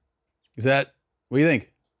crazy. What do you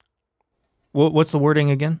think? What's the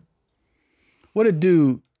wording again? What it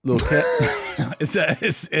do, little Kev?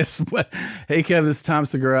 It's what? Hey, Kev, this is Tom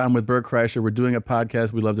Segura. I'm with Bert Kreischer. We're doing a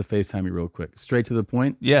podcast. We'd love to FaceTime you real quick. Straight to the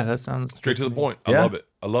point? Yeah, that sounds straight to the point. Yeah?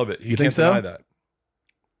 I love it. You think so? Deny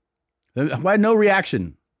that. Why no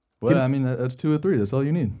reaction? Well, I mean, that's 2 or 3. That's all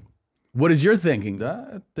you need. What is your thinking?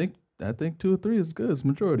 I think 2 or 3 is good. It's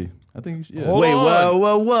majority. I think. Yeah. Wait,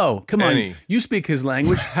 whoa! Come on, you speak his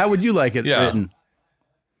language. How would you like it written?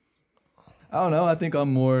 I don't know. I think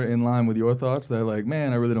I'm more in line with your thoughts. They're like,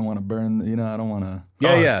 man, I really don't want to burn. I don't want to.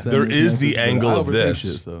 Yeah. There is the angle of this.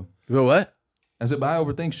 Shit, so. What? I said, but I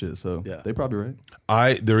overthink shit. So yeah, they probably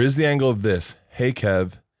right. There is the angle of this. Hey,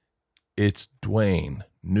 Kev, it's Dwayne.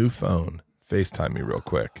 New phone. FaceTime me real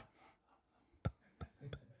quick.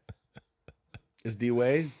 Is D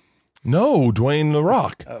Wade? No, Dwayne The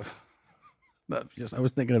Rock. I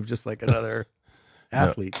was thinking of just like another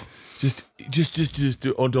athlete. No. Just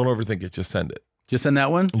don't overthink it. Just send it. Just send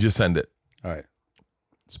that one? Just send it. All right.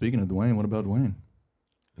 Speaking of Dwayne, what about Dwayne?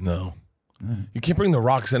 No. You can't bring The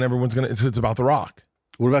Rock, and everyone's going to, it's about The Rock.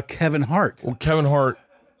 What about Kevin Hart? Well, Kevin Hart,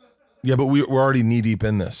 yeah, but we're already knee deep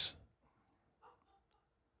in this.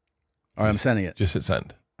 All right, I'm sending it. Just hit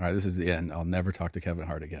send. All right, this is the end. I'll never talk to Kevin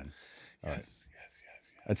Hart again. All right. Yes.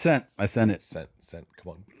 I sent it. Sent. Come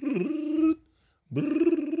on.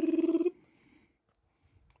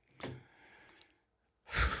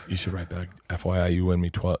 You should write back, FYI, you win me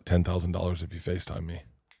 $10,000 if you FaceTime me.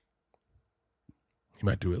 You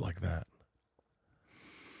might do it like that.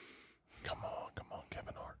 Come on,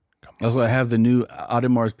 Kevin Hart. Come on. That's why I have the new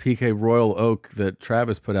Audemars Piguet Royal Oak that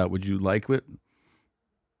Travis put out. Would you like it?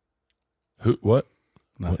 What?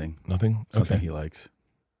 Nothing. What? Nothing? Something okay. he likes.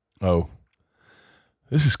 Oh.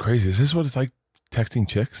 This is crazy. Is this what it's like texting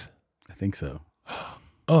chicks? I think so.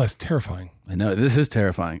 Oh, that's terrifying. I know. This is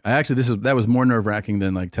terrifying. That was more nerve-wracking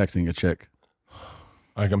than like texting a chick.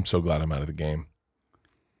 I'm so glad I'm out of the game.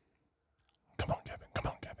 Come on, Kevin.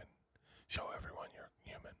 Show everyone you're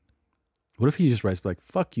human. What if he just writes like,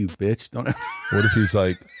 fuck you, bitch? Don't. What if he's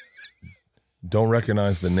like, don't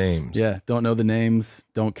recognize the names? Yeah, don't know the names,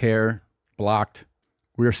 don't care, blocked.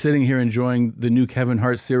 We are sitting here enjoying the new Kevin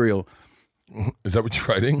Hart cereal. Is that what you're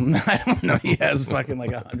writing? I don't know. He has fucking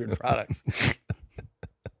like 100 products.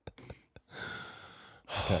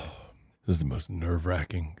 Okay. This is the most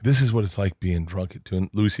nerve-wracking. This is what it's like being drunk at 2.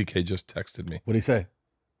 Louis C.K. just texted me. What'd he say?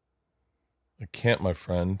 I can't, my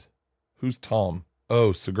friend. Who's Tom?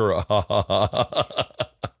 Oh, Segura.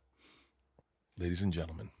 Ladies and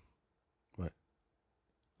gentlemen. What?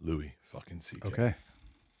 Louis fucking CK. Okay.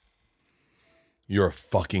 You're a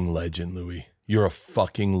fucking legend, Louis. You're a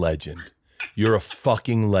fucking legend. You're a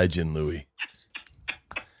fucking legend, Louis.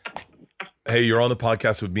 Hey, you're on the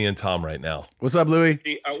podcast with me and Tom right now. What's up, Louis?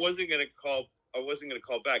 See, I wasn't gonna call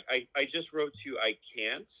back. I just wrote to you. I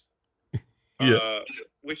can't. Yeah.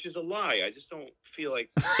 Which is a lie. I just don't feel like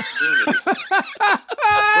doing it.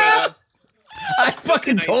 But, I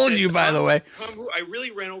fucking told you, by the way. Tom, who, I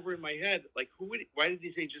really ran over in my head. Like, why does he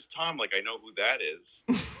say just Tom? Like, I know who that is.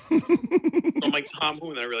 So I'm like, Tom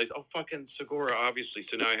who? And I realized, oh, fucking Segura, obviously.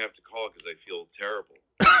 So now I have to call because I feel terrible.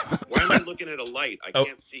 Why am I looking at a light? I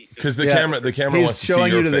can't see. Because the camera He's wants to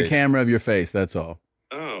showing see you your to the face. camera of your face. That's all.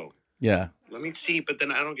 Oh. Yeah. Let me see, but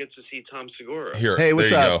then I don't get to see Tom Segura. Here, hey,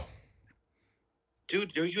 what's there you up? go.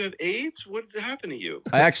 Dude, do you have AIDS? What happened to you?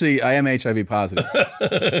 I am HIV positive.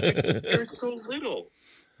 You're so little.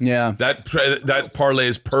 Yeah. That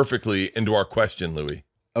parlays perfectly into our question, Louis.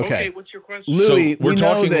 Okay. What's your question? Louis, so we're we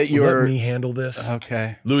talking, know that you're... Let me handle this.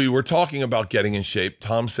 Okay. Louis, we're talking about getting in shape.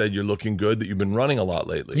 Tom said you're looking good, that you've been running a lot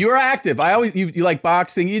lately. You're active. You like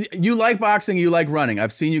boxing. You like boxing, you like running.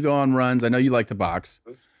 I've seen you go on runs. I know you like to box.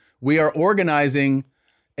 We are organizing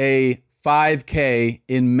a 5K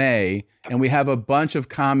in May, and we have a bunch of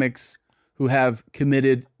comics who have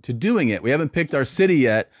committed to doing it. We haven't picked our city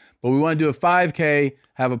yet, but we want to do a 5K,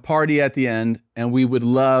 have a party at the end, and we would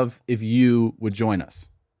love if you would join us.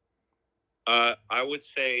 I would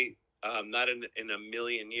say not in a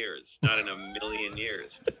million years. Not in a million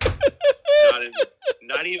years.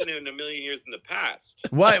 Not even in a million years in the past.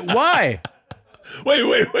 Why? Wait.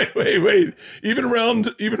 Even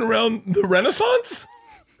around the Renaissance?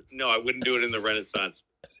 No, I wouldn't do it in the Renaissance.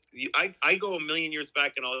 I go a million years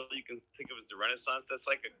back, and all you can think of is the Renaissance. That's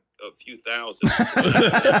like a few thousand.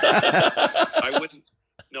 I wouldn't.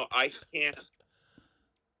 No, I can't.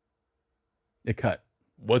 It cut.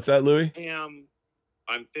 What's that, Louis?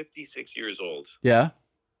 I'm 56 years old. Yeah.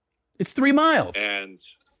 It's 3 miles. And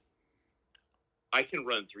I can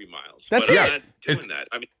run 3 miles. That's but it. I'm not doing that.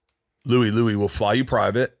 I mean, Louis, we'll fly you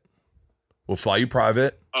private. Oh,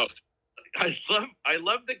 I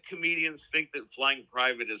love that comedians think that flying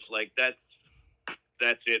private is like, that's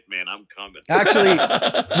it, man. I'm coming. Actually,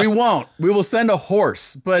 we won't. We will send a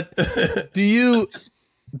horse. But you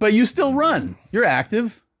still run. You're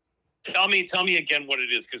active. Tell me again what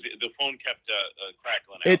it is, because the phone kept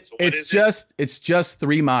crackling out. It's just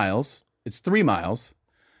 3 miles. It's 3 miles.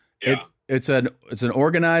 Yeah. It's an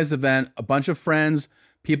organized event. A bunch of friends,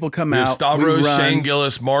 people come out. Stavros, Shane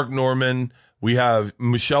Gillis, Mark Norman. We have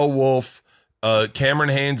Michelle Wolf. Cameron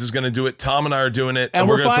Haynes is going to do it. Tom and I are doing it. And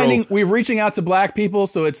we're reaching out to black people,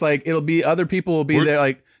 so it's like other people will be there,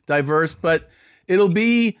 like diverse, but it'll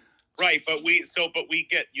be. Right, but you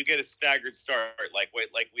get a staggered start, like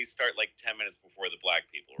we start like 10 minutes before the black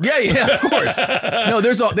people. Right? Yeah, of course. No,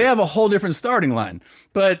 they have a whole different starting line,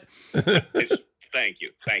 but thank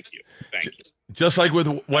you. Just like with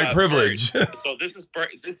white privilege. Bert,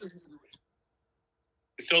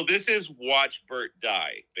 so this is watch Bert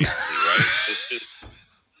die, basically,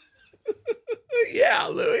 right? Yeah,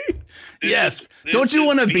 Louis. Yes. Don't you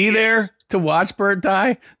want to be there to watch Bert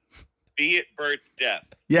die? Be it Bert's death.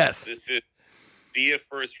 Yes. This is be a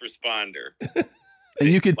first responder. And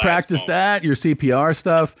you could practice that, your CPR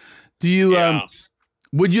stuff. Do you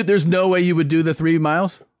there's no way you would do the 3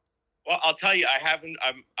 miles? Well, I'll tell you,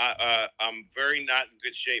 I'm very not in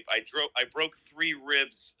good shape. I broke 3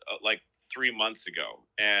 ribs like 3 months ago,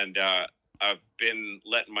 and I've been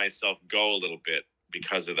letting myself go a little bit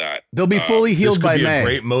because of that. They'll be fully healed by May. This could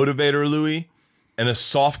be a great motivator, Louis, and a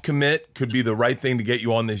soft commit could be the right thing to get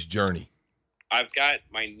you on this journey.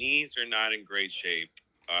 My knees are not in great shape.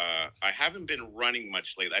 I haven't been running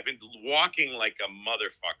much lately. I've been walking like a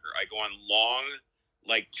motherfucker. I go on long,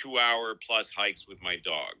 like 2-hour plus hikes with my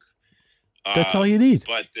dog. That's all you need.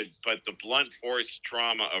 But the blunt force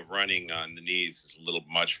trauma of running on the knees is a little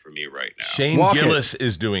much for me right now. Shane Gillis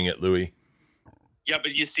is doing it, Louis. Yeah,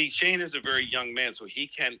 but you see, Shane is a very young man, so he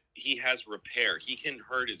has repair. He can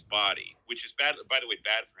hurt his body, which is bad. By the way,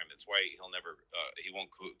 bad for him. That's why he won't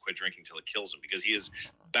quit drinking till it kills him, because he is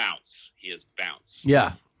bounce.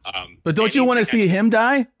 Yeah. But don't you want to see him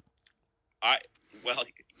die? I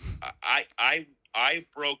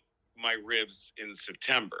broke my ribs in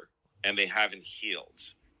September, and they haven't healed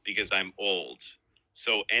because I'm old.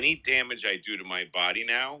 So any damage I do to my body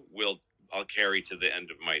now I'll carry to the end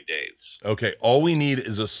of my days. Okay, all we need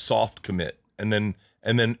is a soft commit, and then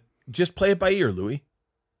just play it by ear, Louis.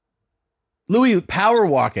 Louis, power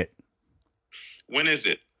walk it. When is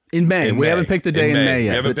it? In May. We haven't picked the day in May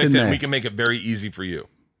yet. We haven't picked it. We can make it very easy for you.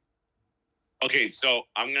 Okay, so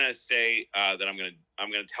I'm gonna say that I'm gonna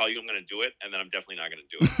tell you I'm gonna do it, and then I'm definitely not gonna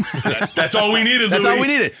do it. So that's all we needed. That's all we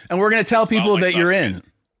needed, and we're gonna tell people that you're in.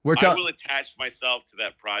 I will attach myself to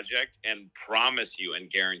that project and promise you and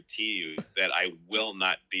guarantee you that I will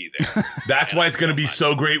not be there. That's why it's going to be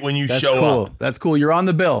so great when you That's show cool. up. That's cool. You're on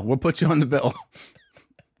the bill. We'll put you on the bill.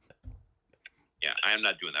 Yeah, I am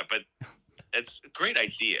not doing that, but it's a great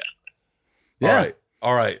idea. Yeah.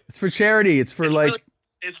 All right. It's for charity. It's for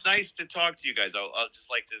It's nice to talk to you guys. I'll just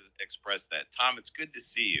like to express that. Tom, it's good to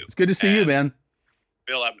see you. It's good to see you, man.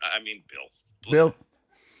 Bill, I mean Bill. Bill.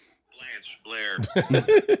 Blanche, Blair.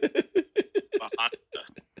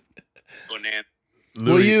 Bonanza.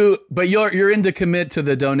 Will you? But you're in to commit to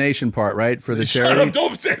the donation part, right? For the charity. Shut up!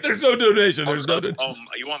 Don't say there's no donation. There's no.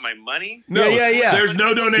 You want my money? No, yeah. There's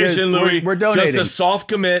no donation, Yes, Louis. we're donating. Just a soft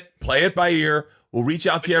commit. Play it by ear. We'll reach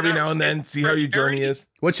out to you every now and then. See how your journey is.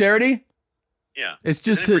 What charity? Yeah, it's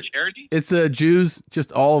just for charity. It's Jews.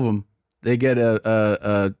 Just all of them. They get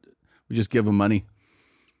we just give them money.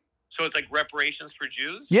 So it's like reparations for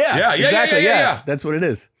Jews? Yeah, exactly. Yeah, that's what it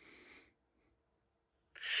is.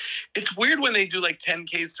 It's weird when they do like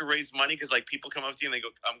 10Ks to raise money because like people come up to you and they go,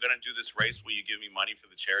 "I'm going to do this race. Will you give me money for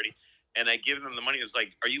the charity?" And I give them the money. It's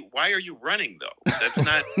like, why are you running though? That's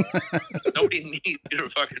not. Nobody needs you to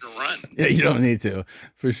fucking run. Yeah, you don't need to,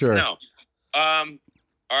 for sure. No. All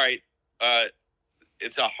right.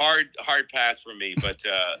 It's a hard pass for me, but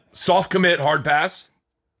soft commit, hard pass.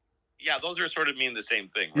 Yeah, those are sort of mean the same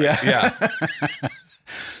thing, right? Yeah.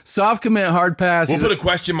 Soft commit, hard pass. We'll put a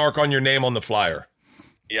question mark on your name on the flyer.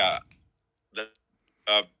 Yeah.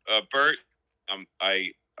 Bert,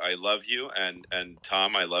 I love you, and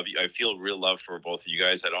Tom, I love you. I feel real love for both of you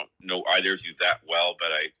guys. I don't know either of you that well,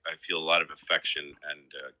 but I feel a lot of affection and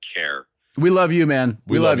care. We love you, man.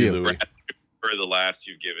 We love you. Louis. For the laughs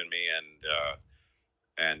you've given me,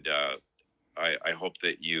 and I hope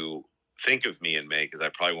that you think of me in May because I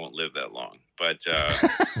probably won't live that long. But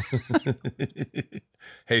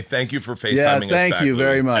hey, thank you for FaceTiming us. Thank you Louis.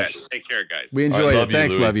 very much. Take care, guys. We enjoyed it.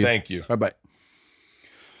 Thanks, Louis. love you. Thank you. Bye.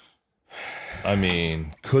 I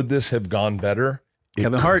mean, could this have gone better?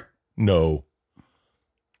 Kevin Hart? No.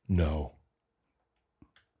 You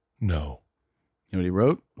know what he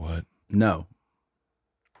wrote? What? No.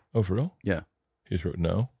 Oh, for real? Yeah. He just wrote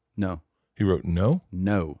no? No. He wrote no?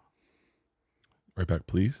 No. Right back,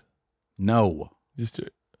 please? No. Just do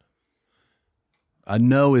it. A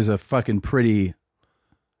no is a fucking pretty...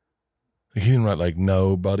 He didn't write like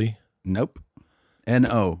no, buddy? Nope.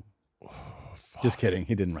 N-O. Oh, just kidding.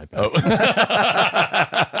 He didn't write back.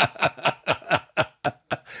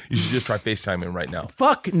 You should just try FaceTiming right now.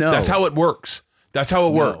 Fuck no. That's how it works.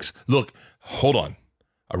 Works. Look, hold on.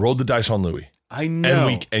 I rolled the dice on Louis. I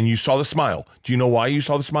know. And you saw the smile. Do you know why you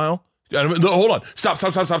saw the smile? Hold on.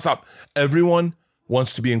 Stop. Everyone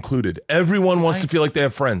wants to be included. Everyone wants to feel like they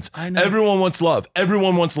have friends. I know. Everyone wants love.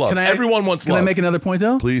 Everyone wants love. Everyone wants love. Can I make another point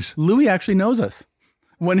though? Please. Louis actually knows us.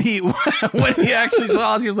 When he actually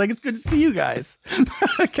saw us, he was like, "It's good to see you guys."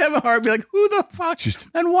 Kevin Hart be like, "Who the fuck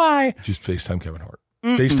and why?" Just FaceTime Kevin Hart.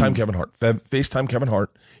 FaceTime Kevin Hart. FaceTime Kevin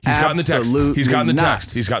Hart. He's gotten the text. He's gotten the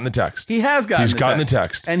text. He's gotten the text. He has gotten. He's gotten the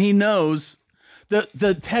text, and he knows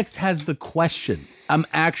the text has the question. I'm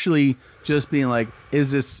actually just being like,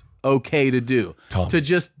 "Is this okay to do?" Tom. To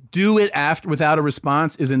just do it after without a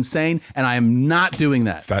response is insane, and I am not doing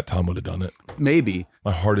that. Fat Tom would have done it. Maybe.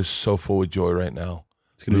 My heart is so full with joy right now.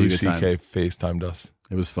 It's gonna be a good time. CK FaceTimed us.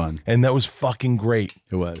 It was fun. And that was fucking great.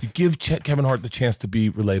 It was. You give Kevin Hart the chance to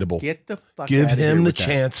be relatable. Get the fuck Give out of him here the with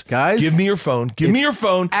chance. That. Guys. Give me your phone. Give me your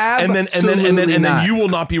phone. And then you will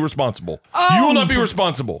not be responsible. Oh. You will not be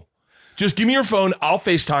responsible. Just give me your phone. I'll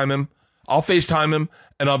FaceTime him.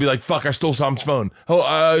 And I'll be like, fuck, I stole Tom's phone.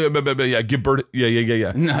 Yeah, give Bert.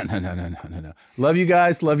 Yeah. No. Love you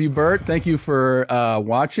guys. Love you, Bert. Thank you for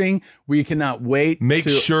watching. We cannot wait. Make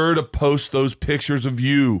sure to post those pictures of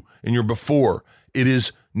you and your before. It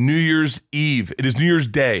is New Year's Eve. It is New Year's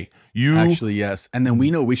Day. Actually, yes. And then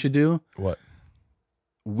we know what we should do. What?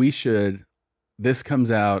 This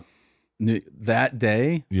comes out that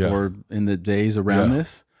day or in the days around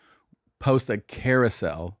this, post a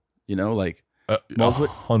carousel, like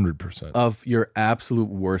 100% of your absolute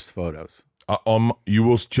worst photos. You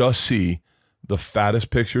will just see the fattest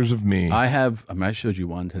pictures of me. I showed you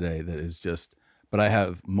one today that is just, but I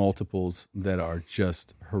have multiples that are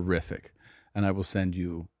just horrific. And I will send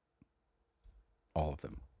you all of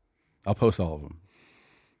them. I'll post all of them.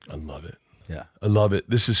 I love it. Yeah. I love it.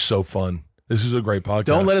 This is so fun. This is a great podcast.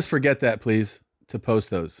 Don't let us forget that, please, to post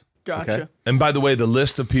those. Gotcha. Okay? And by the way, the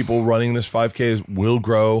list of people running this 5K will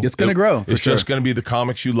grow. It's going to grow. It's just going to be the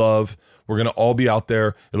comics you love. We're going to all be out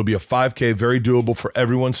there. It'll be a 5K, very doable for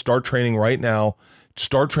everyone. Start training right now.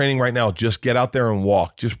 Just get out there and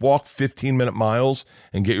walk. Just walk 15-minute miles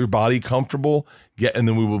and get your body comfortable. And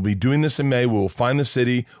then we will be doing this in May. We will find the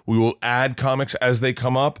city. We will add comics as they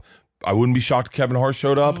come up. I wouldn't be shocked if Kevin Hart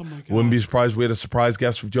showed up. Wouldn't be surprised we had a surprise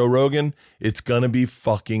guest with Joe Rogan. It's going to be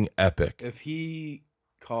fucking epic. If he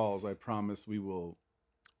calls, I promise we will.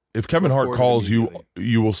 If Kevin Hart calls, you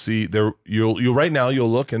will see there. You'll right now.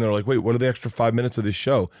 You'll look and they're like, wait, what are the extra 5 minutes of this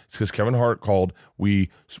show? It's because Kevin Hart called. We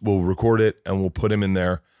will record it and we'll put him in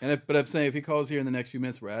there. But I'm saying if he calls here in the next few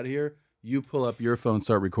minutes, we're out of here. You pull up your phone,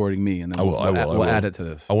 start recording me, and then we'll add it to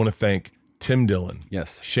this. I want to thank Tim Dillon,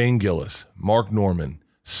 yes, Shane Gillis, Mark Norman,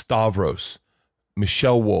 Stavros,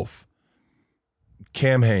 Michelle Wolf,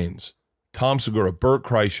 Cam Haynes, Tom Segura, Bert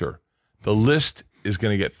Kreischer. The list is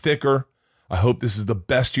going to get thicker. I hope this is the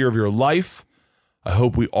best year of your life. I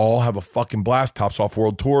hope we all have a fucking blast. Tops Off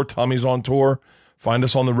World Tour. Tommy's on tour. Find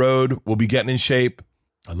us on the road. We'll be getting in shape.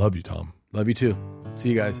 I love you, Tom. Love you too. See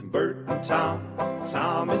you guys. Bert and Tom,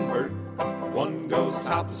 Tom and Bert. One goes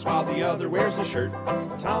topless while the other wears a shirt.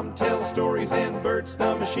 Tom tells stories and Bert's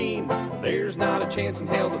the machine. There's not a chance in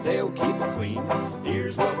hell that they'll keep it clean.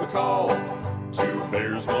 Here's what we call 2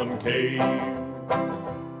 Bears, 1 Cave.